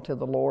disfaithful to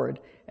the Lord.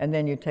 And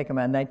then you take him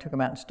out, and they took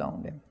him out and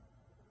stoned him.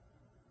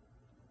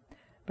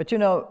 But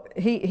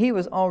he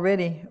was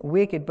already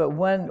wicked, but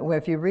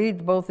if you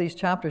read both these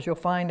chapters, you'll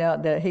find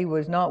out that he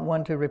was not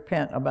one to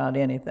repent about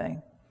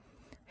anything.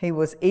 He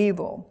was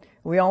evil.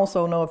 We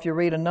also know, if you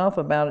read enough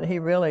about it,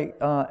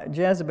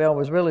 Jezebel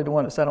was really the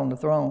one that sat on the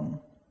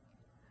throne.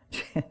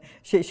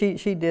 she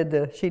did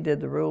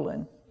the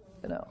ruling,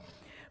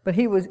 But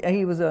he was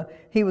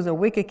a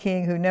wicked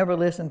king who never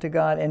listened to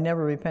God and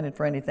never repented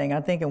for anything.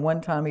 I think at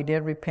one time he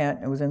did repent.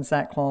 It was in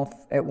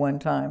sackcloth at one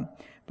time,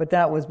 but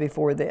that was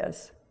before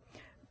this.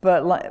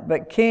 But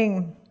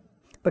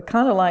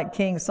kind of like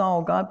King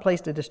Saul, God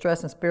placed a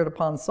distressing spirit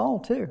upon Saul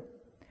too.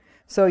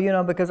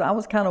 So because I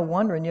was kind of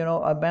wondering,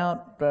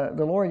 about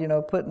the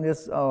Lord, putting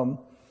this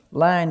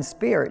lying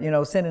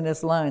spirit, sending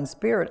this lying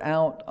spirit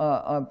out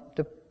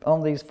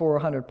on these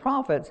 400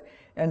 prophets.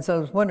 And so I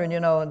was wondering,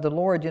 the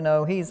Lord,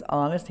 he's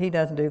honest. He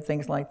doesn't do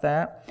things like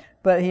that.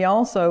 But he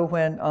also,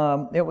 when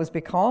it was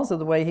because of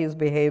the way he was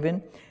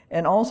behaving,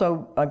 and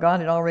also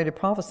God had already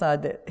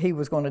prophesied that he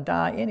was going to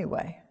die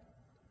anyway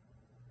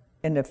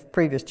in the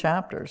previous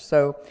chapters.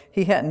 So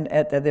he hadn't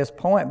at this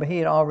point, but he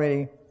had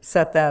already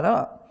set that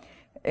up.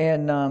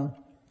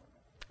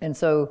 And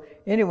so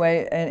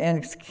anyway,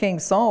 and King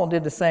Saul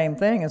did the same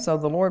thing, and so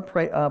the Lord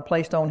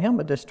placed on him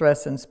a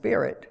distressing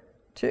spirit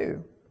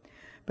too.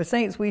 But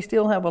saints, we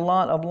still have a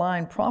lot of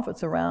lying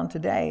prophets around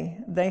today.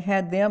 They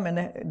had them,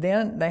 and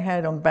then they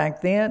had them back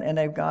then, and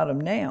they've got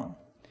them now.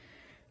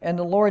 And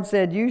the Lord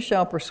said, "You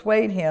shall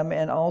persuade him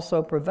and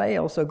also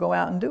prevail, so go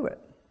out and do it."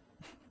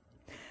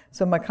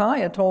 So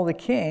Micaiah told the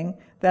king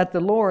that the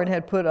Lord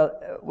had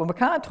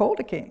Micaiah told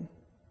the king,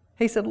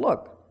 he said,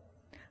 "Look,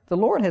 the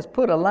Lord has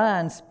put a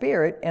lying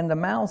spirit in the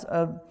mouths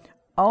of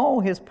all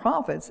his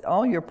prophets,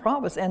 all your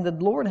prophets, and the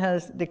Lord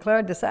has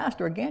declared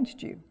disaster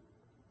against you."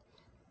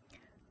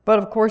 But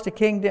of course the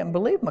king didn't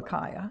believe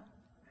Micaiah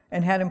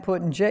and had him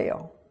put in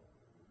jail.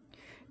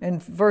 In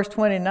verse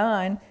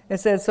 29, it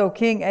says, "So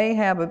King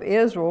Ahab of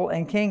Israel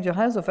and King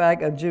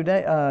Jehoshaphat of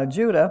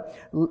Judah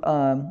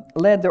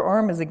led their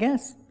armies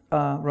against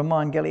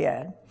Ramon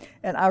Gilead."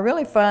 And I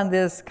really find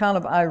this kind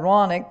of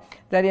ironic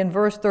that in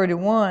verse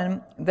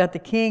 31 that the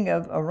king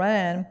of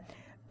Aram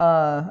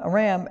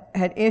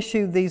had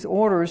issued these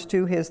orders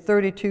to his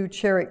 32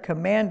 chariot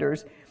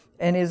commanders,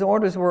 and his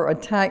orders were,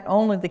 attack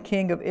only the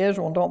king of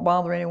Israel, don't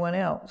bother anyone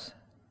else.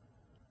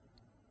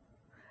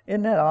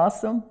 Isn't that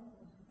awesome?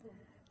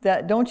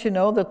 That, don't you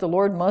know that the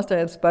Lord must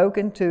have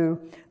spoken to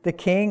the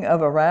king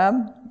of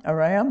Aram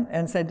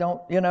and said,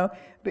 don't, you know,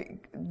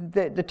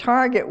 the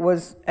target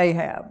was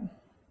Ahab.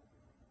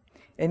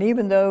 And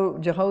even though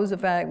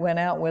Jehoshaphat went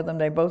out with them,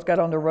 they both got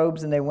on their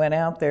robes and they went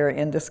out there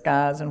in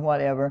disguise and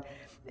whatever.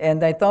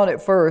 And they thought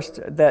at first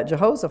that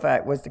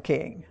Jehoshaphat was the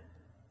king.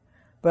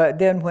 But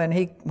then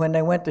when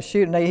they went to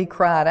shoot and he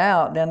cried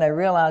out, then they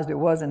realized it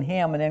wasn't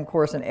him. And then, of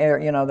course,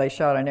 they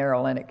shot an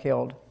arrow and it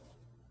killed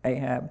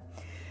Ahab.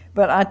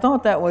 But I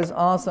thought that was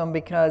awesome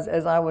because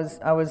as I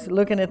was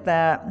looking at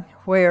that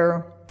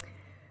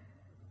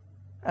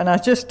and I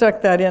just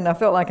stuck that in. I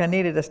felt like I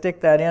needed to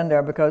stick that in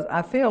there because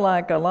I feel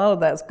like a lot of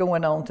that's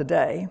going on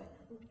today.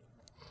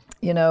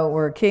 You know,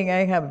 where King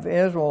Ahab of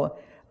Israel,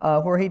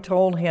 where he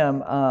told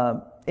him,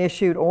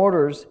 issued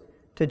orders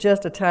to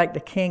just attack the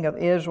king of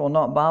Israel,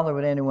 not bother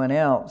with anyone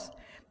else.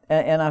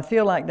 And I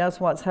feel like that's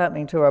what's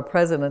happening to our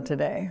president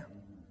today.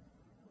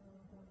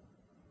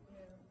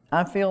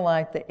 I feel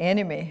like the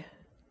enemy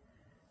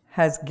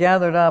has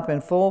gathered up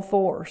in full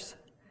force,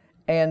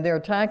 and they're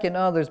attacking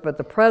others, but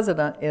the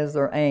president is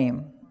their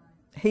aim.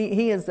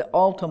 He is the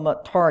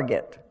ultimate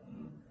target.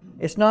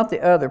 It's not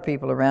the other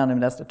people around him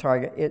that's the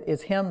target.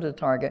 It's him the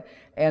target.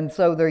 And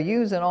so they're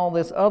using all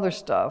this other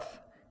stuff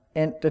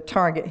to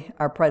target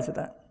our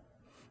president.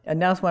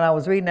 And that's when I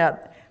was reading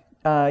that,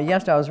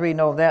 yesterday I was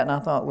reading over that, and I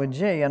thought, well,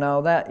 gee,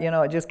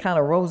 it just kind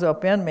of rose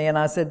up in me, and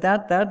I said,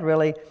 that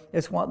really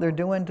is what they're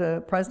doing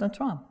to President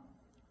Trump.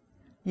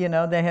 You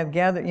know, they have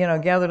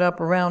gathered up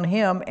around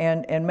him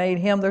and made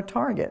him their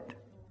target.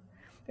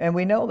 And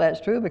we know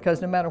that's true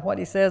because no matter what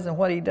he says and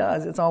what he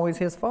does, it's always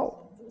his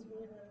fault.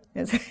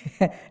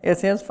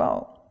 It's his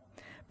fault.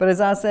 But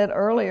as I said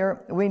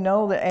earlier, we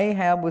know that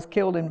Ahab was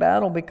killed in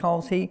battle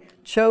because he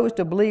chose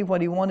to believe what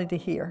he wanted to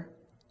hear.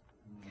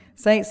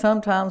 Saints,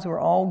 sometimes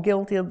we're all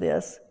guilty of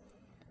this.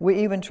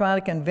 We even try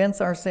to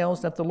convince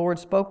ourselves that the Lord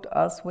spoke to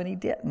us when he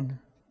didn't.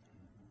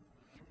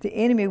 The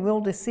enemy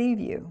will deceive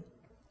you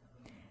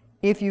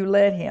if you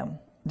let him,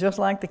 just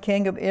like the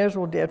king of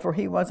Israel did, for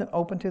he wasn't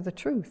open to the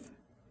truth.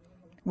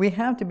 We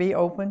have to be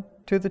open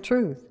to the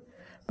truth.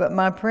 But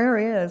my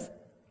prayer is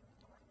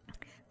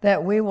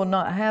that we will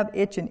not have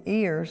itching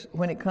ears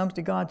when it comes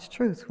to God's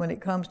truth, when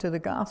it comes to the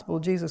gospel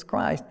of Jesus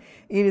Christ.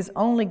 It is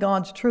only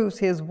God's truth,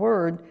 his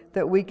word,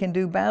 that we can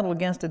do battle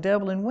against the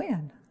devil and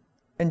win.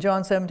 And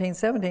John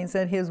 17:17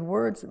 said, his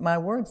words, my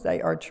words,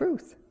 they are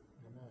truth.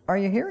 Are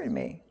you hearing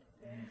me?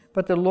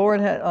 But the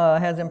Lord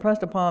has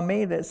impressed upon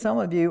me that some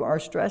of you are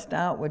stressed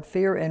out with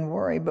fear and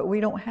worry, but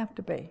we don't have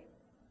to be.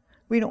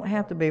 We don't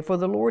have to be, for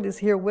the Lord is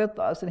here with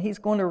us, and he's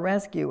going to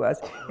rescue us,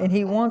 and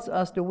he wants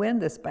us to win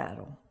this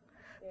battle.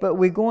 But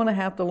we're going to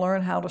have to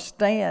learn how to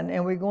stand,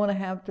 and we're going to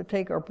have to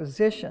take our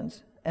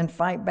positions and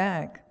fight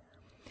back.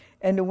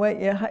 And the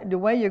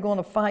way you're going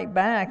to fight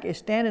back is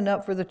standing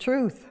up for the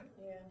truth.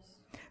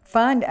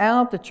 Find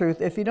out the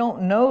truth. If you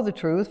don't know the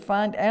truth,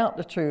 find out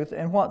the truth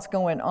and what's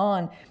going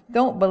on.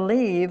 Don't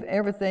believe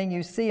everything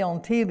you see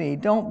on TV.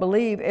 Don't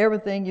believe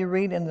everything you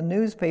read in the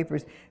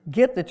newspapers.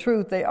 Get the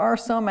truth. There are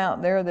some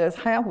out there that's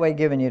halfway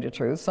giving you the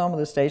truth, some of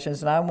the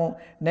stations, and I won't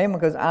name them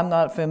because I'm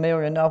not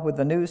familiar enough with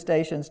the news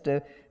stations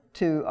to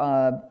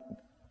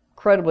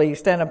credibly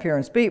stand up here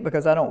and speak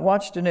because I don't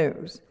watch the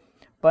news.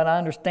 But I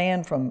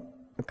understand from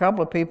a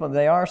couple of people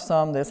there are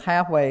some that's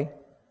halfway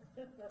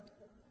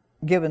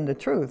giving the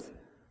truth.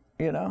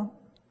 You know,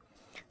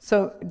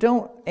 so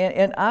don't.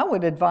 And I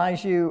would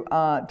advise you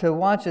to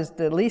watch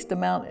the least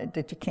amount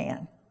that you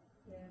can.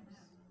 Yes.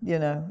 You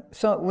know,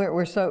 so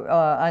we're so.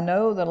 I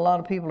know that a lot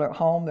of people are at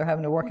home; they're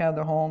having to work out of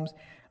their homes.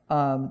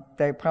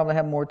 They probably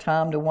have more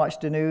time to watch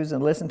the news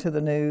and listen to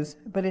the news,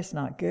 but it's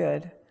not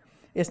good.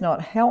 It's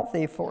not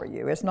healthy for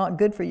you. It's not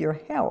good for your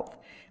health.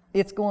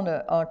 It's going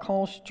to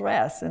cause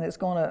stress, and it's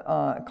going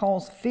to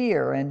cause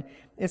fear, and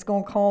it's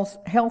going to cause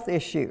health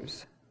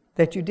issues.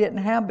 that you didn't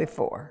have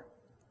before.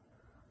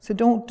 So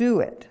don't do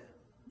it.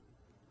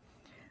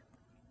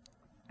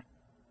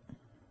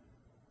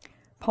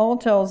 Paul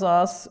tells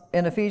us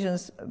in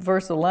Ephesians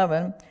verse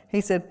 11, he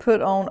said,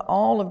 put on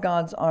all of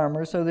God's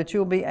armor so that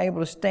you'll be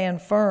able to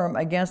stand firm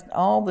against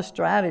all the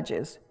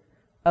strategies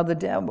of the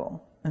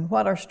devil. And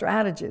what are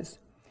strategies?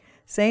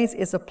 Saints,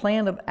 it's a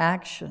plan of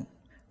action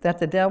that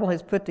the devil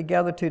has put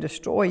together to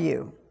destroy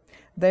you.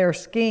 They are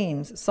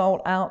schemes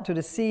sought out to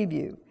deceive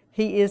you.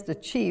 He is the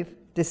chief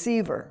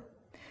deceiver.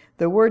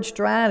 The word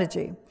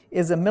strategy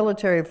is a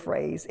military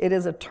phrase. It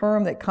is a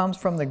term that comes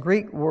from the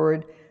Greek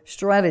word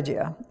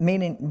strategia,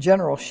 meaning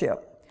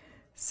generalship.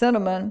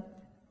 Synonym,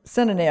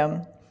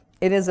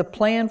 it is a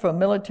plan for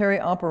military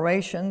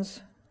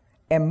operations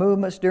and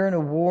movements during a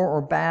war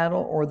or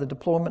battle or the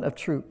deployment of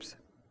troops.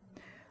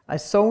 A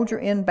soldier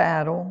in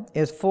battle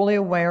is fully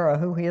aware of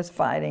who he is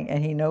fighting,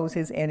 and he knows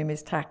his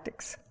enemy's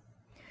tactics.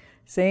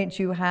 Saints,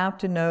 you have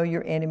to know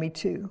your enemy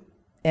too,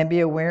 and be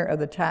aware of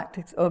the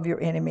tactics of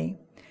your enemy,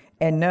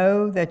 and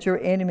know that your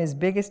enemy's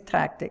biggest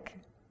tactic,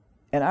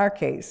 in our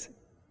case,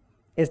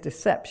 is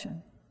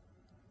deception,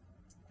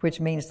 which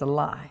means to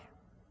lie.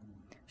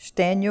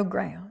 Stand your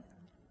ground.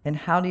 And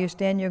how do you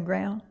stand your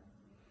ground?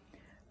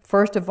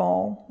 First of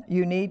all,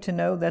 you need to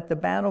know that the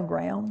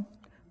battleground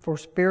for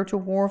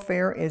spiritual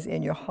warfare is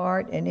in your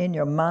heart and in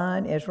your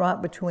mind. It's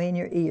right between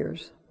your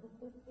ears.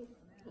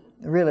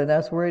 Really,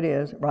 that's where it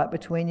is, right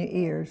between your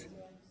ears.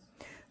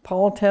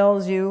 Paul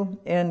tells you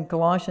in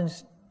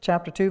Colossians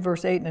chapter 2,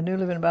 verse 8 in the New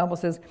Living Bible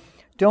says,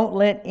 don't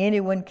let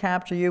anyone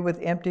capture you with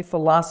empty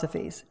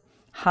philosophies,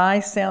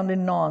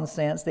 high-sounding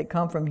nonsense that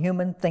come from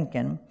human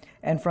thinking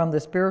and from the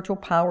spiritual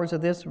powers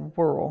of this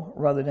world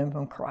rather than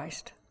from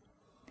Christ.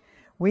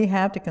 We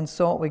have to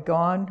consult with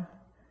God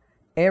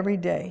every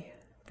day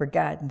for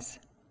guidance,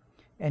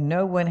 and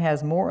no one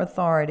has more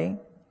authority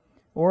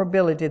or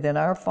ability than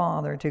our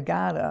Father to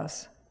guide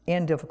us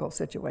in difficult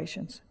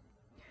situations.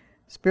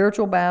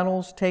 Spiritual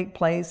battles take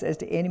place as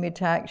the enemy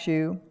attacks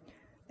your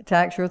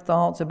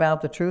thoughts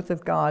about the truth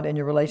of God and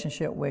your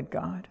relationship with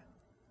God.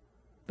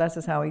 This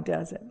is how he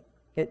does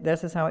it.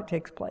 This is how it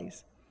takes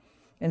place.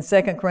 In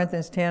 2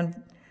 Corinthians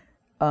 10,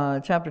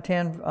 chapter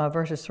 10,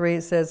 verses 3,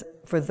 it says,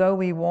 for though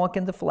we walk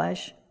in the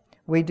flesh,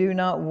 we do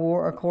not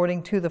war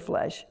according to the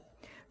flesh.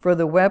 For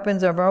the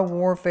weapons of our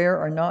warfare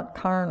are not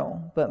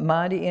carnal, but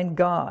mighty in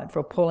God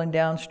for pulling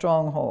down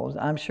strongholds.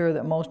 I'm sure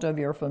that most of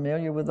you are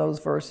familiar with those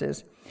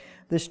verses.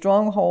 The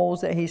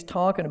strongholds that he's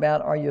talking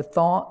about are your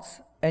thoughts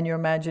and your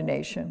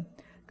imagination.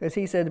 Because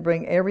he said to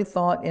bring every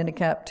thought into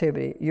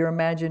captivity, your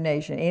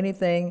imagination, any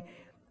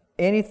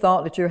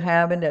thought that you're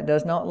having that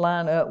does not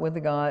line up with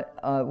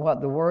what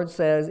the Word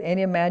says,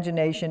 any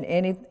imagination,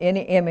 any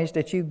image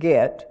that you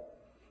get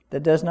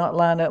that does not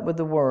line up with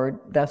the Word,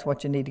 that's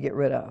what you need to get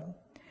rid of.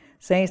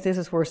 Saints, this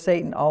is where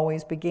Satan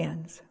always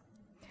begins.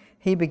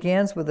 He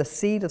begins with a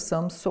seed of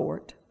some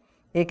sort.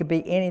 It could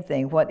be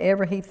anything,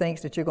 whatever he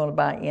thinks that you're going to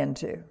buy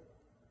into.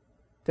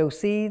 Those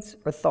seeds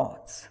are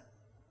thoughts.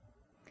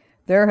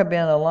 There have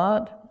been a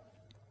lot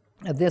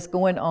of this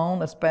going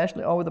on,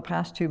 especially over the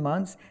past 2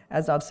 months.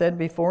 As I've said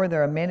before,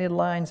 there are many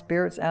lying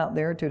spirits out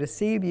there to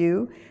deceive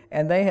you,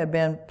 and they have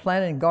been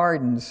planting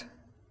gardens,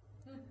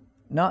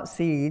 not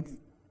seeds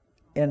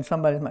in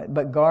somebody's mind,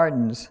 but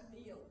gardens,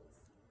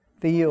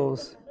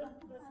 fields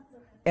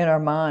in our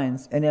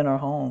minds and in our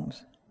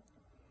homes.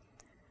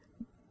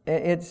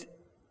 It's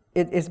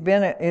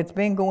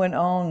been going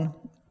on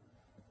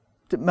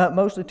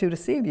mostly to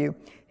deceive you.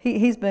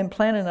 He's been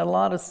planting a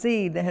lot of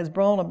seed that has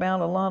brought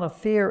about a lot of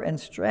fear and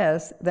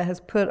stress that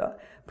has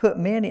put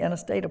many in a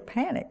state of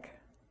panic.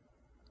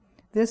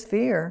 This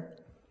fear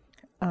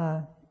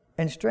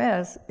and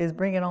stress is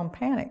bringing on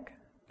panic.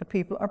 The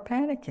people are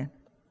panicking.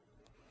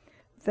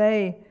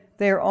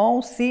 They're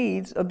all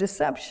seeds of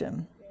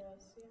deception.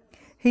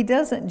 He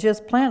doesn't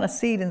just plant a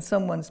seed in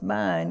someone's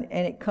mind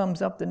and it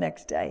comes up the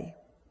next day.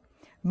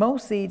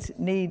 Most seeds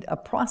need a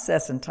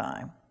processing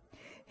time.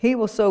 He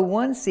will sow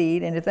one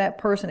seed, and if that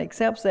person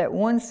accepts that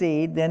one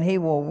seed, then he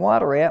will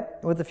water it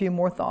with a few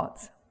more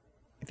thoughts.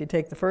 If you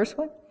take the first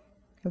one,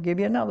 he'll give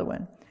you another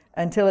one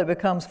until it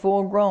becomes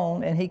full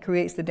grown and he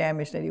creates the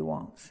damage that he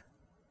wants.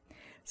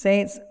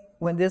 Saints,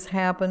 when this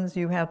happens,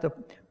 you have to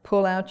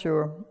pull out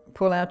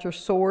your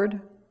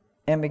sword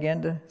and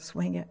begin to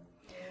swing it.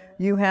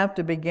 You have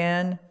to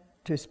begin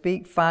to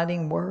speak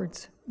fighting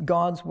words,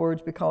 God's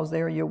words, because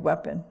they are your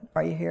weapon.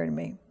 Are you hearing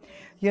me?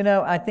 You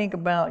know, you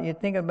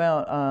think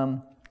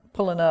about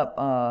pulling up,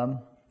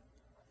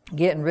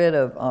 getting rid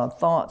of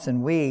thoughts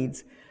and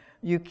weeds.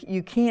 You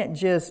can't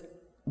just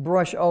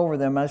brush over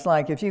them. It's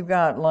like if you've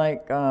got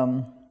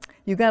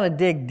you got to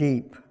dig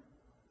deep.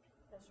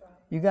 That's right.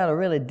 You got to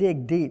really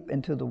dig deep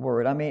into the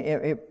Word. I mean,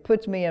 it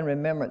puts me in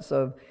remembrance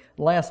of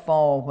last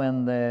fall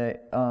when the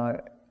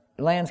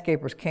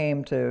landscapers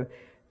came to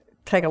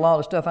take a lot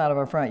of stuff out of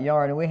our front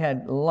yard, and we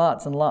had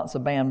lots and lots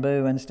of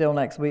bamboo, and still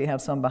next week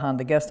have some behind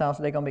the guest house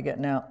they're going to be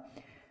getting out.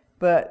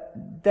 But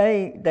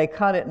they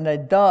cut it and they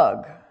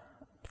dug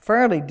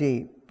fairly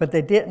deep, but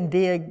they didn't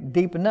dig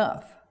deep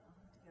enough.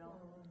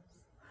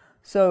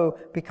 So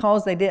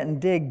because they didn't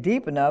dig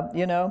deep enough,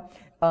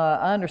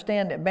 I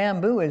understand that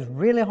bamboo is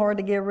really hard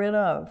to get rid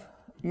of.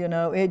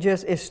 It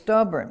just is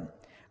stubborn.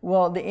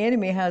 Well, the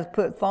enemy has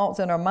put thoughts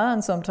in our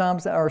minds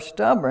sometimes that are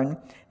stubborn,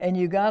 and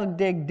you got to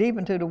dig deep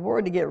into the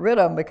Word to get rid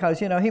of them, because,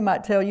 he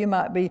might tell you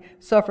might be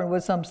suffering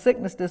with some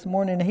sickness this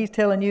morning, and he's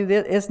telling you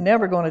that it's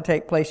never going to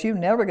take place. You're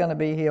never going to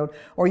be healed.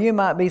 Or you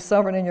might be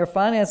suffering in your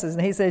finances,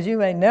 and he says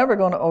you ain't never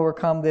going to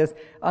overcome this.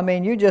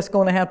 You're just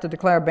going to have to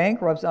declare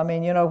bankruptcy.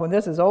 When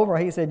this is over,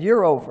 he said,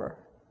 you're over.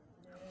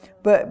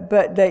 But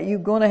that you're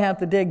going to have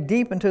to dig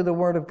deep into the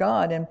Word of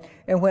God.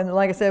 And when,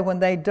 like I said, when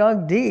they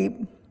dug deep,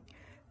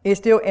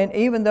 and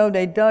even though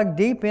they dug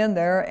deep in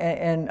there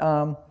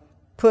and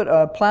put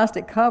a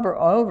plastic cover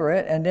over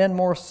it and then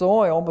more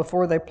soil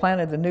before they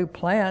planted the new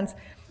plants,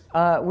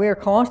 we're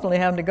constantly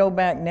having to go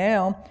back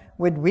now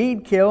with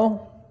weed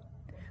kill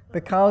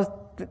because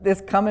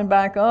it's coming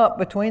back up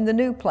between the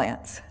new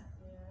plants.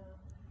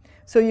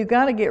 So you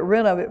got to get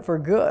rid of it for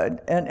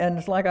good. And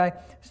it's like I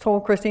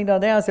told Christine the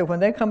other day, I said,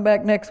 when they come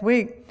back next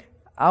week,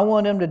 I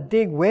want them to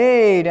dig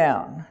way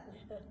down,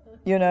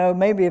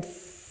 maybe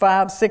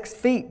 5-6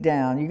 feet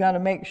down. You got to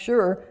make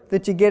sure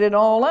that you get it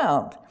all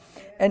out.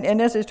 And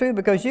this is true,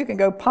 because you can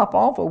go pop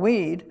off a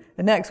weed,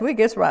 the next week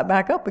it's right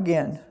back up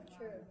again.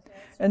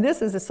 And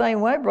this is the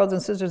same way, brothers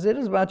and sisters, it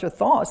is about your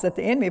thoughts that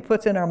the enemy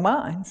puts in our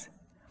minds.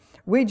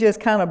 We just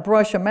kind of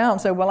brush them out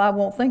and say, well, I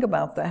won't think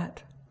about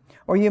that.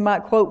 Or you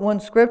might quote one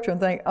scripture and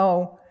think,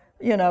 I'll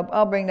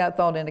bring that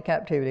thought into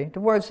captivity.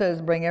 The Word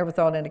says bring every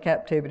thought into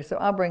captivity, so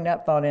I'll bring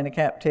that thought into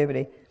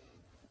captivity.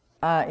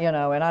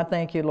 And I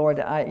thank you, Lord,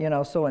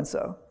 that so and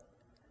so.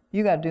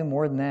 You got to do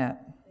more than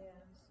that.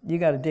 You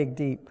got to dig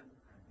deep.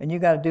 And you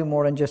got to do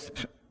more than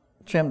just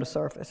trim the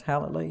surface.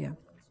 Hallelujah.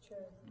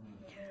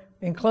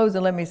 In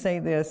closing, let me say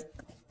this.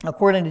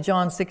 According to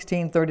John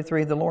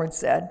 16:33, the Lord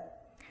said,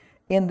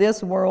 in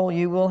this world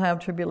you will have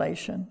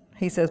tribulation.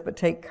 He says, but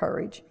take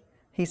courage.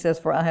 He says,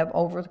 for I have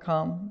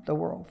overcome the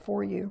world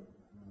for you.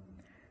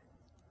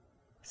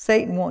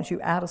 Satan wants you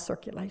out of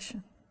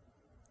circulation.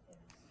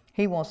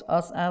 He wants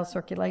us out of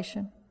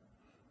circulation.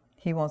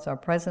 He wants our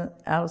president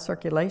out of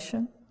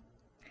circulation.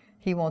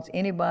 He wants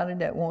anybody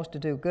that wants to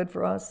do good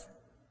for us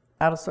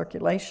out of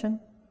circulation.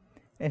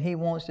 And he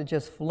wants to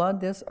just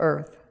flood this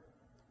earth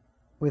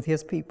with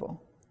his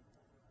people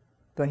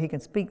so he can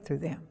speak through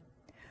them.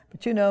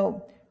 But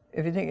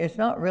if you think, it's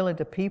not really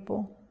the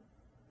people,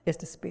 it's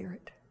the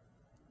spirit.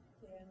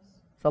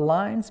 It's a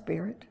lying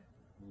spirit,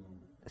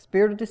 the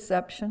spirit of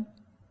deception.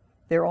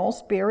 They're all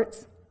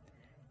spirits.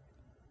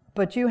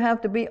 But you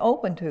have to be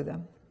open to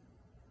them.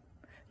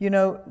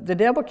 The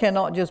devil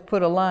cannot just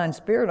put a lying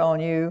spirit on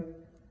you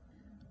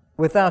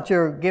without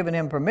your giving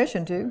him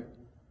permission to.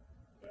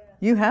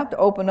 You have to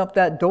open up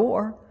that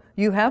door.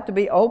 You have to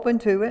be open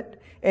to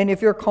it. And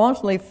if you're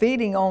constantly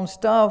feeding on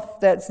stuff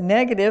that's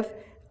negative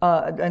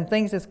and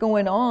things that's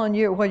going on,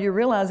 you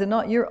realize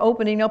you're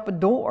opening up a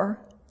door.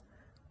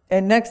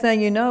 And next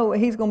thing you know,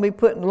 he's going to be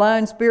putting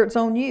lying spirits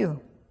on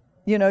you.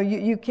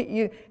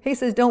 He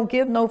says, don't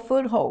give no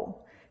foothold.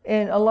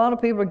 And a lot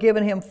of people are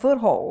giving him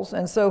footholds.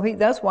 And so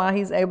that's why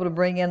he's able to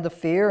bring in the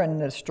fear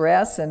and the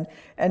stress and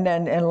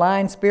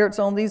lying spirits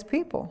on these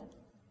people.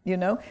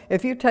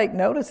 If you take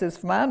notice,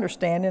 it's my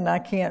understanding, I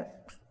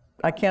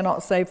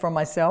cannot say for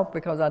myself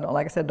because I don't,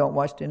 like I said, don't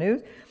watch the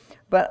news.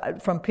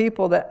 But from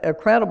people that are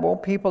credible,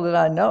 people that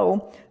I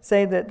know,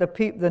 say that the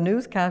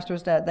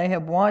newscasters that they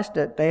have watched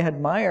it, they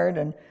admired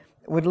and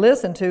would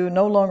listen to,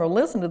 no longer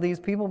listen to these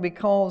people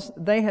because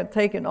they have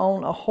taken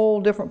on a whole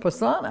different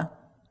persona.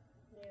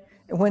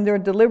 When they're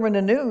delivering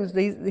the news,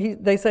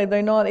 they say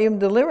they're not even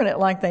delivering it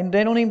like they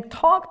don't even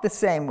talk the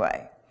same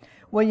way.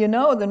 Well,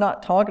 they're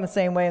not talking the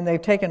same way and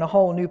they've taken a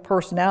whole new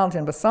personality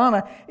and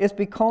persona. It's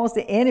because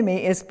the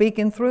enemy is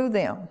speaking through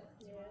them.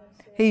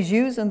 He's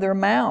using their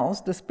mouths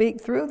to speak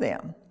through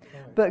them.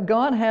 But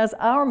God has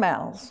our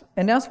mouths.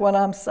 And that's what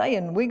I'm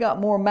saying. We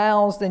got more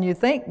mouths than you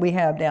think we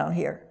have down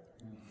here.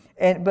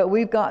 But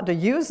we've got to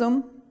use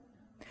them.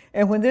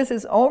 And when this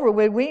is over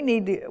with, we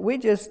need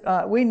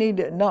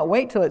to not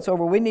wait till it's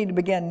over. We need to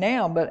begin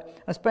now.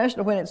 But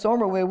especially when it's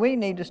over with, we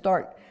need to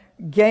start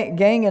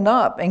ganging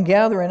up and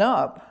gathering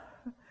up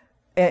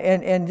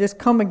and just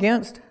come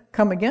against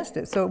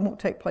it so it won't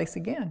take place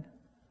again.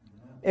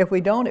 If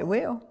we don't, it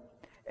will.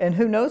 And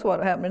who knows what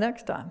will happen the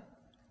next time.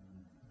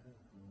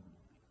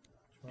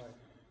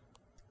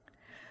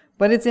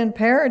 But it's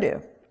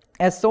imperative,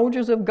 as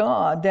soldiers of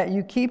God, that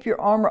you keep your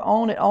armor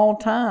on at all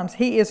times.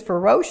 He is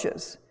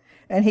ferocious,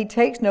 and he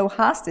takes no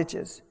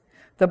hostages.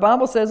 The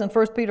Bible says in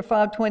 1 Peter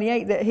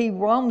 5:28 that he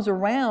roams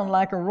around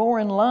like a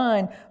roaring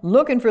lion,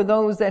 looking for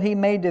those that he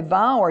may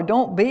devour.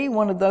 Don't be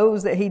one of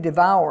those that he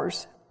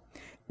devours.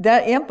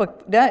 That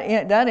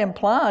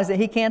implies that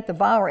he can't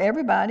devour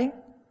everybody.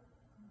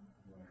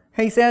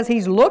 He says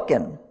he's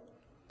looking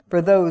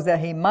for those that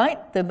he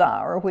might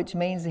devour, which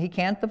means that he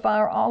can't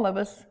devour all of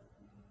us.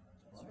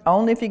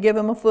 Only if you give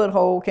him a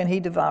foothold can he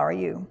devour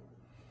you.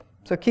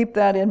 So keep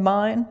that in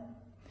mind.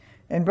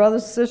 And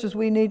brothers and sisters,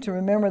 we need to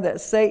remember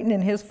that Satan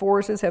and his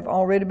forces have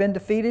already been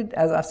defeated,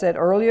 as I said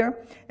earlier,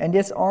 and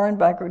disarmed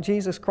by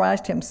Jesus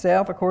Christ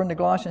himself, according to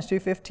Colossians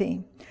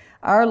 2:15.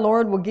 Our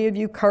Lord will give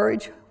you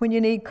courage when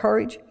you need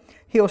courage.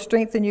 He'll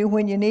strengthen you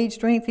when you need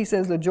strength. He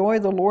says, the joy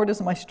of the Lord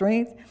is my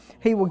strength.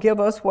 He will give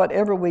us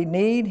whatever we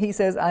need. He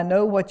says, I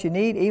know what you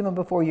need even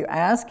before you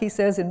ask. He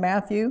says in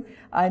Matthew,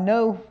 I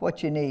know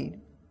what you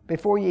need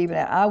before you even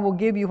ask. I will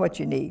give you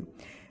what you need.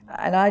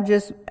 And I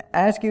just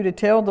ask you to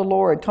tell the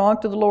Lord,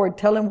 talk to the Lord,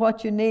 tell him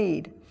what you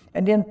need,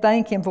 and then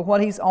thank him for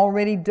what he's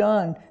already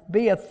done.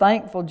 Be a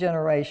thankful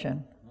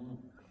generation.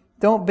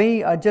 Don't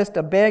be just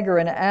a beggar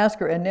and an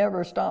asker and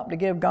never stop to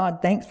give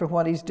God thanks for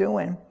what he's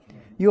doing.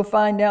 You'll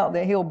find out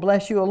that he'll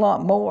bless you a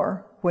lot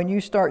more when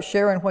you start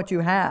sharing what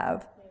you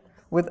have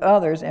with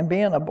others and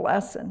being a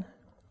blessing.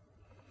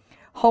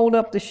 Hold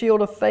up the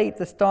shield of faith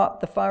to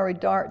stop the fiery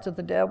darts of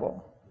the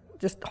devil.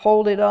 Just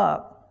hold it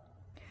up.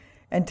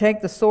 And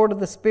take the sword of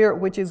the Spirit,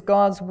 which is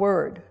God's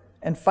word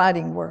and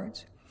fighting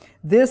words.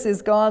 This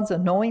is God's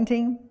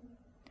anointing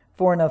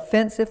for an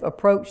offensive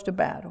approach to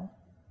battle,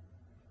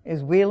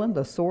 is wielding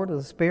the sword of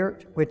the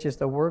Spirit, which is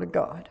the word of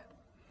God.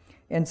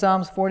 In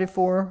Psalms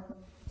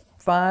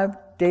 44:5,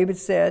 David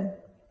said,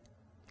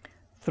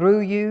 through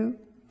you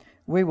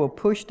we will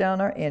push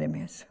down our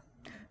enemies.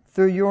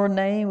 Through your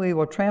name we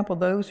will trample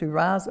those who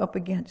rise up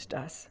against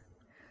us.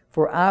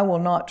 For I will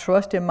not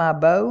trust in my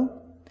bow,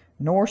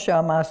 nor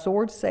shall my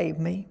sword save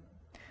me.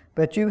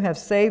 But you have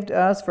saved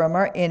us from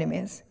our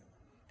enemies,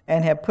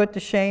 and have put to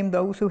shame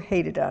those who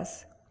hated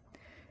us.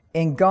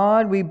 In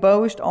God we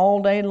boast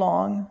all day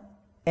long,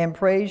 and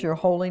praise your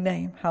holy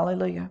name.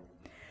 Hallelujah.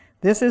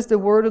 This is the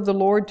word of the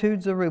Lord to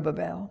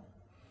Zerubbabel.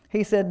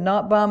 He said,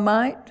 not by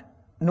might,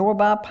 nor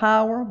by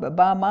power, but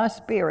by my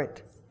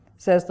Spirit,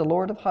 says the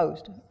Lord of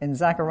hosts, in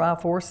Zechariah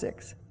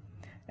 4:6.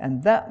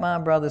 And that, my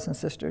brothers and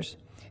sisters,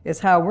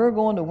 is how we're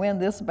going to win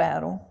this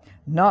battle.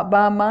 Not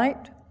by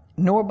might,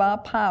 nor by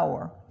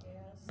power,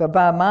 but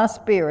by my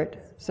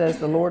Spirit, says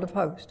the Lord of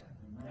hosts.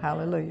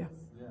 Hallelujah.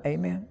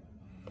 Amen.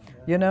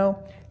 You know,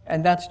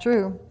 and that's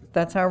true.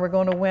 That's how we're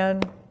going to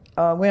win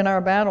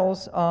our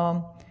battles,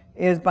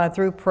 is by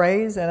through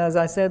praise. And as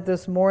I said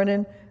this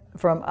morning,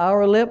 from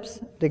our lips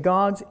to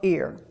God's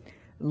ear.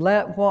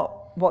 Let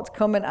what's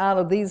coming out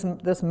of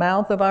this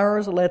mouth of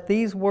ours, let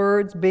these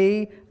words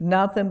be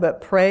nothing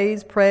but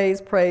praise,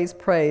 praise, praise,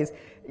 praise.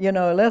 You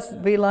know, let's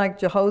be like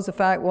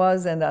Jehoshaphat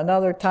was. And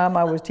another time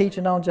I was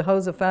teaching on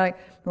Jehoshaphat,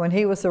 when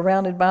he was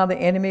surrounded by the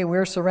enemy,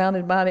 we're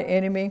surrounded by the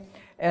enemy.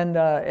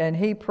 And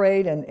he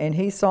prayed and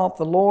he sought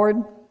the Lord.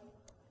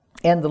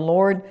 And the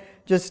Lord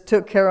just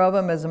took care of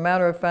him. As a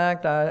matter of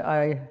fact,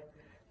 I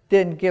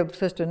didn't give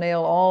Sister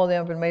Neil all of the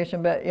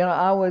information, but, you know,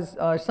 I was,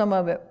 some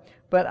of it.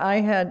 But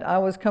I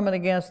was coming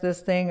against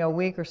this thing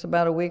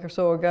about a week or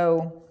so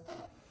ago.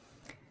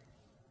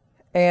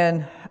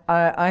 And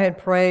I had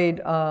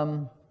prayed,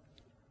 I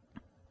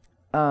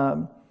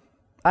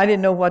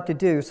didn't know what to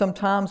do.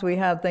 Sometimes we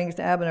have things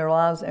to happen in our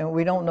lives and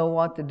we don't know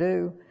what to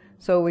do.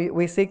 So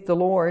we seek the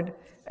Lord.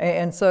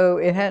 And so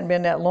it hadn't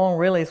been that long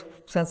really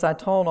since I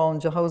told on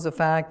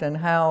Jehoshaphat and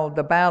how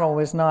the battle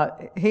was not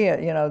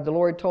his. You know, the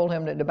Lord told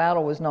him that the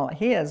battle was not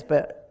his,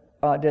 but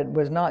that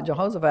was not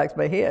Jehoshaphat's,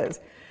 but his.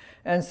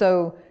 And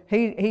so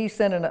he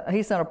sent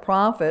a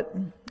prophet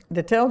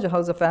to tell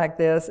Jehoshaphat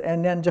this,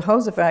 and then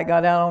Jehoshaphat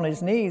got out on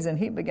his knees and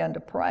he began to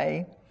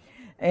pray.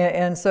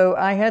 And so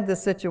I had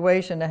this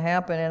situation to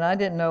happen, and I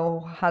didn't know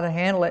how to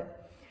handle it.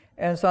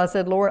 And so I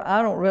said, Lord,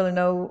 I don't really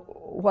know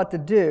what to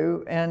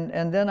do.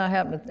 And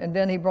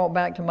then he brought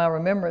back to my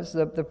remembrance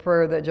the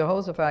prayer that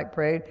Jehoshaphat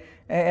prayed.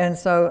 And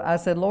so I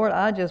said, Lord,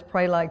 I just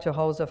pray like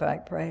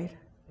Jehoshaphat prayed.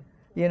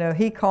 You know,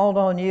 he called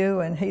on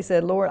you, and he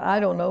said, Lord, I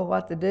don't know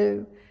what to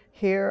do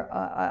here.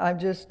 I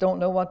just don't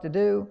know what to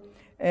do.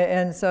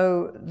 And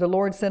so the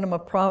Lord sent him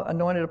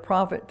anointed a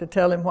prophet to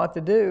tell him what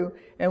to do.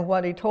 And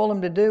what he told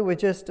him to do was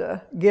just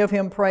give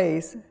him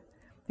praise.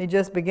 He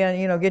just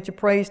began, get your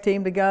praise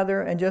team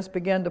together and just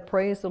begin to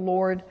praise the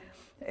Lord.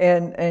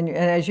 And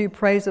as you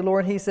praise the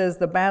Lord, he says,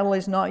 the battle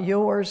is not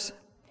yours.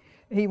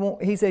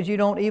 He says, you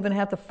don't even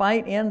have to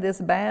fight in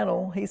this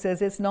battle. He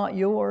says, it's not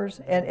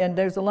yours. And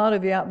there's a lot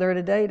of you out there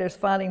today that's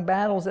fighting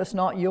battles that's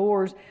not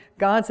yours.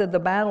 God said the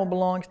battle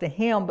belongs to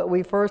him, but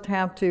we first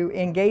have to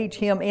engage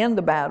him in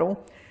the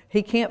battle.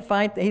 He can't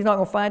fight. He's not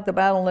going to fight the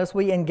battle unless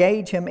we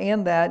engage him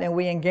in that. And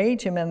we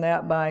engage him in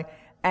that by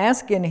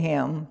asking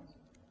him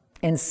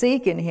and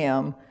seeking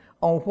him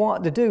on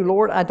what to do.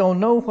 Lord, I don't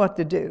know what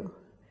to do.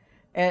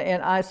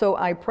 So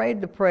I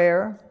prayed the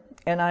prayer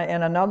and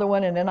another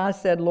one. And then I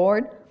said,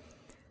 Lord,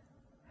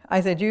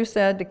 you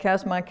said to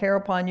cast my care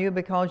upon you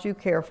because you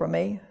care for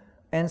me.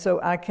 And so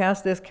I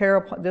cast this care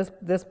upon this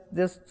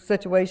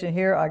situation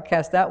here. I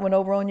cast that one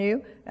over on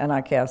you, and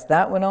I cast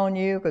that one on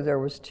you because there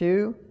was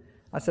two.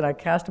 I said, I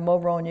cast them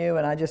over on you,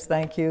 and I just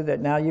thank you that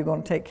now you're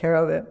going to take care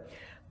of it.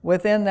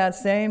 Within that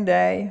same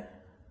day,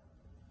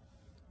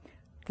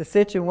 the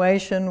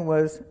situation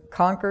was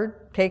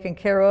conquered, taken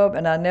care of,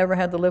 and I never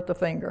had to lift a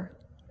finger.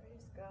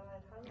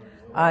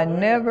 I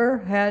never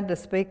had to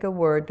speak a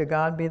word. To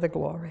God be the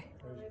glory.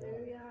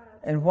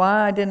 And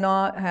why I did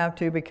not have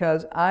to,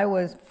 because I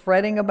was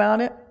fretting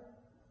about it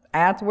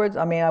afterwards.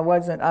 I mean,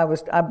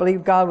 I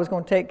believed God was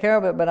going to take care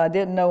of it, but I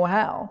didn't know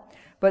how.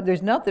 But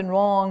there's nothing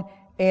wrong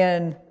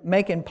in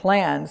making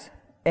plans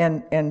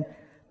and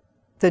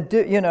to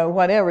do,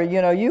 whatever.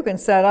 You can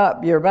set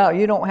up your battle.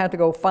 You don't have to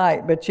go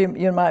fight, but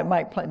you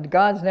might plan.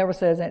 God never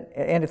says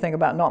anything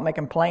about not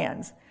making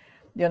plans,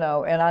 And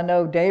I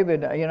know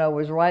David,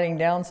 was writing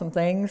down some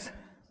things,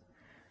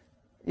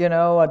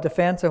 a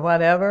defense or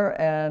whatever,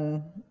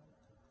 and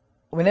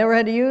we never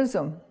had to use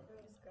them.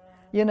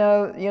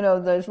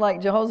 There's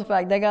like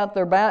Jehoshaphat. They got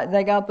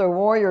their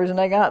warriors and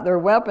they got their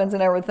weapons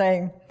and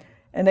everything,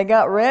 and they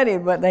got ready,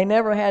 but they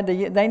never had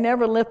to. They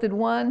never lifted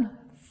one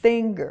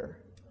finger.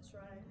 That's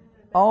right.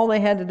 All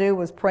they had to do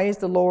was praise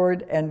the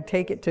Lord and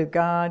take it to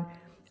God,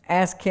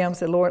 ask Him,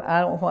 say, Lord,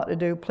 I don't know what to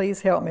do.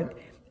 Please help me.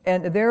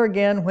 And there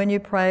again, when you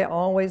pray,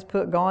 always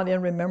put God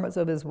in remembrance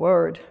of His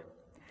Word.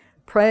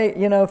 Pray.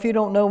 If you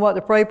don't know what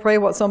to pray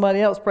what somebody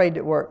else prayed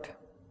that worked.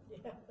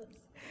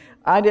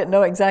 I didn't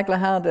know exactly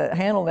how to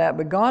handle that,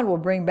 but God will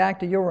bring back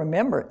to your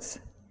remembrance.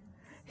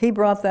 He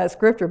brought that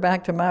scripture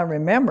back to my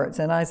remembrance,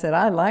 and I said,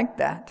 I like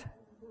that.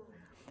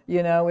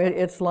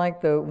 It's like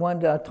the one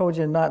that I told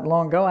you not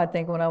long ago, I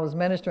think when I was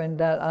ministering,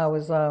 that I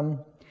was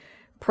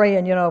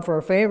praying, for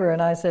a favor,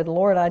 and I said,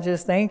 Lord, I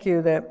just thank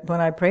you that when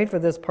I prayed for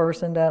this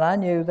person, that I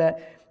knew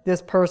that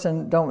this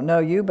person don't know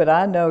you, but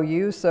I know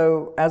you,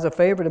 so as a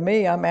favor to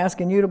me, I'm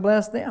asking you to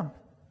bless them.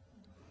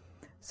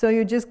 So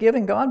you're just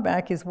giving God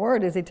back His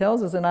word, as He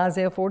tells us in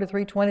Isaiah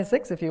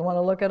 43:26, if you want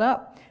to look it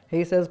up.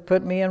 He says,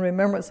 put me in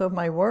remembrance of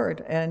my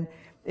word. And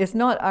it's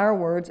not our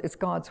words, it's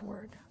God's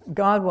word.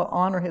 God will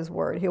honor His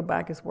word. He'll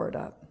back His word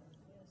up.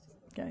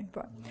 Okay.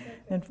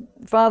 And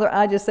Father,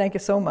 I just thank you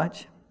so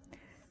much.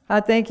 I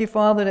thank you,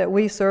 Father, that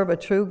we serve a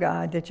true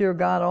God, that you're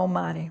God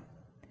Almighty,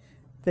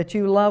 that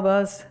you love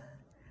us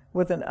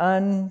with an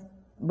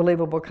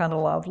unbelievable kind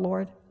of love,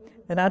 Lord.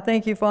 And I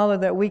thank you, Father,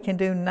 that we can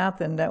do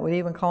nothing that would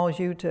even cause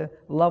you to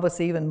love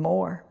us even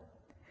more.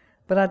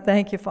 But I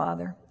thank you,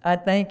 Father. I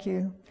thank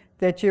you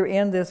that you're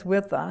in this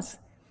with us.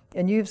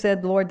 And you've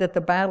said, Lord, that the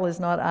battle is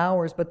not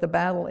ours, but the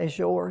battle is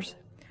yours.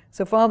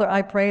 So, Father,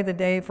 I pray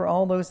today for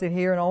all those that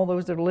hear and all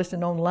those that are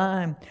listening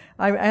online.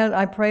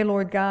 I pray,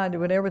 Lord God,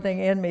 with everything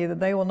in me, that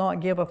they will not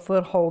give a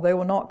foothold. They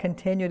will not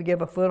continue to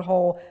give a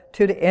foothold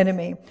to the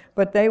enemy,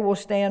 but they will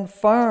stand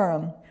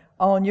firm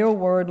on your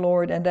word,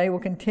 Lord, and they will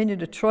continue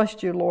to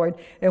trust you, Lord.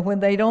 And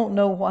when they don't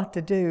know what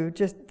to do,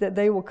 just that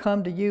they will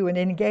come to you and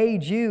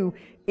engage you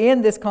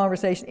in this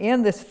conversation,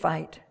 in this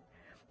fight.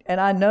 And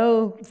I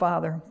know,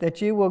 Father,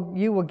 that you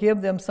will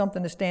give them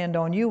something to stand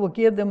on. You will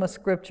give them a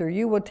scripture.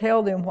 You will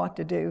tell them what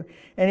to do.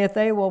 And if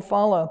they will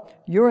follow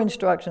your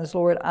instructions,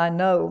 Lord, I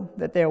know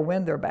that they'll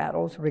win their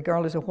battles,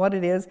 regardless of what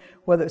it is,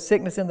 whether it's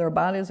sickness in their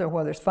bodies or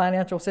whether it's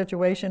financial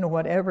situation or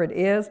whatever it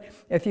is.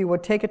 If you will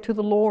take it to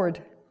the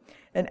Lord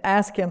and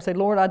ask Him, say,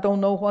 Lord, I don't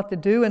know what to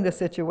do in this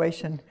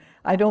situation.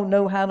 I don't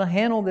know how to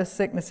handle this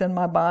sickness in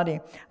my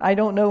body. I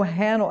don't know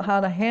how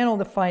to handle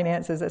the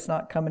finances that's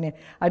not coming in.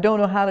 I don't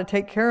know how to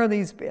take care of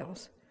these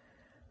bills.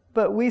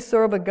 But we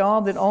serve a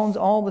God that owns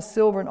all the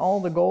silver and all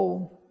the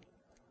gold.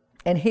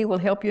 And He will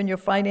help you in your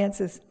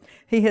finances.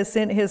 He has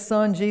sent His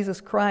Son,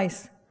 Jesus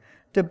Christ,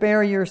 to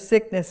bear your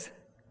sickness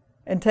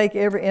and take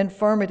every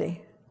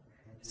infirmity.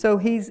 So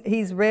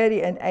he's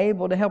ready and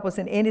able to help us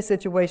in any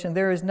situation.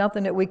 There is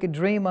nothing that we could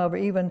dream of or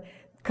even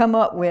come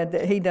up with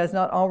that He does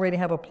not already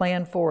have a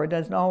plan for,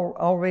 doesn't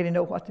already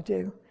know what to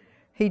do.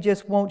 He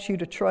just wants you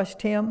to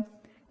trust Him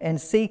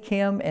and seek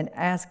Him and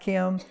ask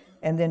Him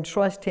and then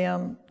trust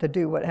Him to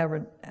do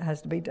whatever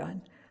has to be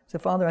done. So,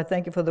 Father, I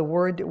thank you for the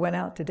word that went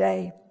out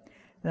today.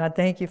 And I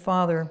thank you,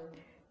 Father,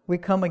 we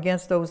come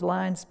against those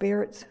lying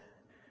spirits.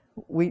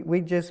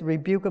 We just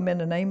rebuke them in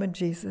the name of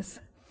Jesus.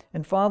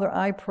 And Father,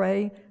 I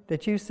pray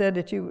that you said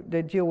that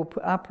you will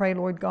put, I pray,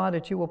 Lord God,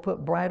 that you will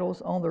put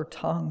bridles on their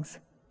tongues,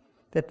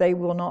 that they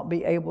will not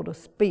be able to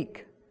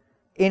speak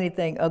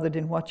anything other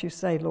than what you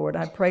say, Lord.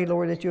 I pray,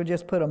 Lord, that you'll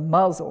just put a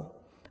muzzle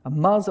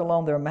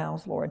on their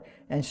mouths, Lord,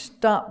 and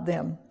stop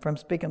them from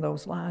speaking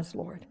those lies,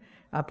 Lord.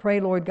 I pray,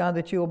 Lord God,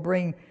 that you'll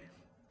bring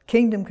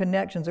kingdom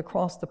connections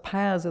across the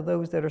paths of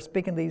those that are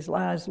speaking these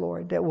lies,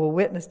 Lord, that will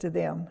witness to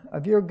them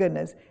of your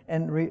goodness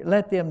and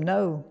let them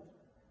know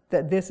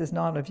that this is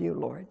not of you,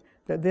 Lord,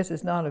 that this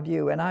is not of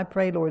you. And I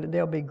pray, Lord, that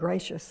they'll be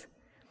gracious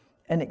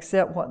and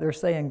accept what they're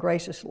saying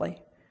graciously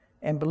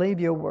and believe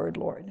your word,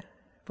 Lord.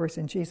 First,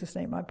 in Jesus'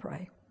 name I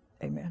pray.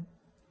 Amen.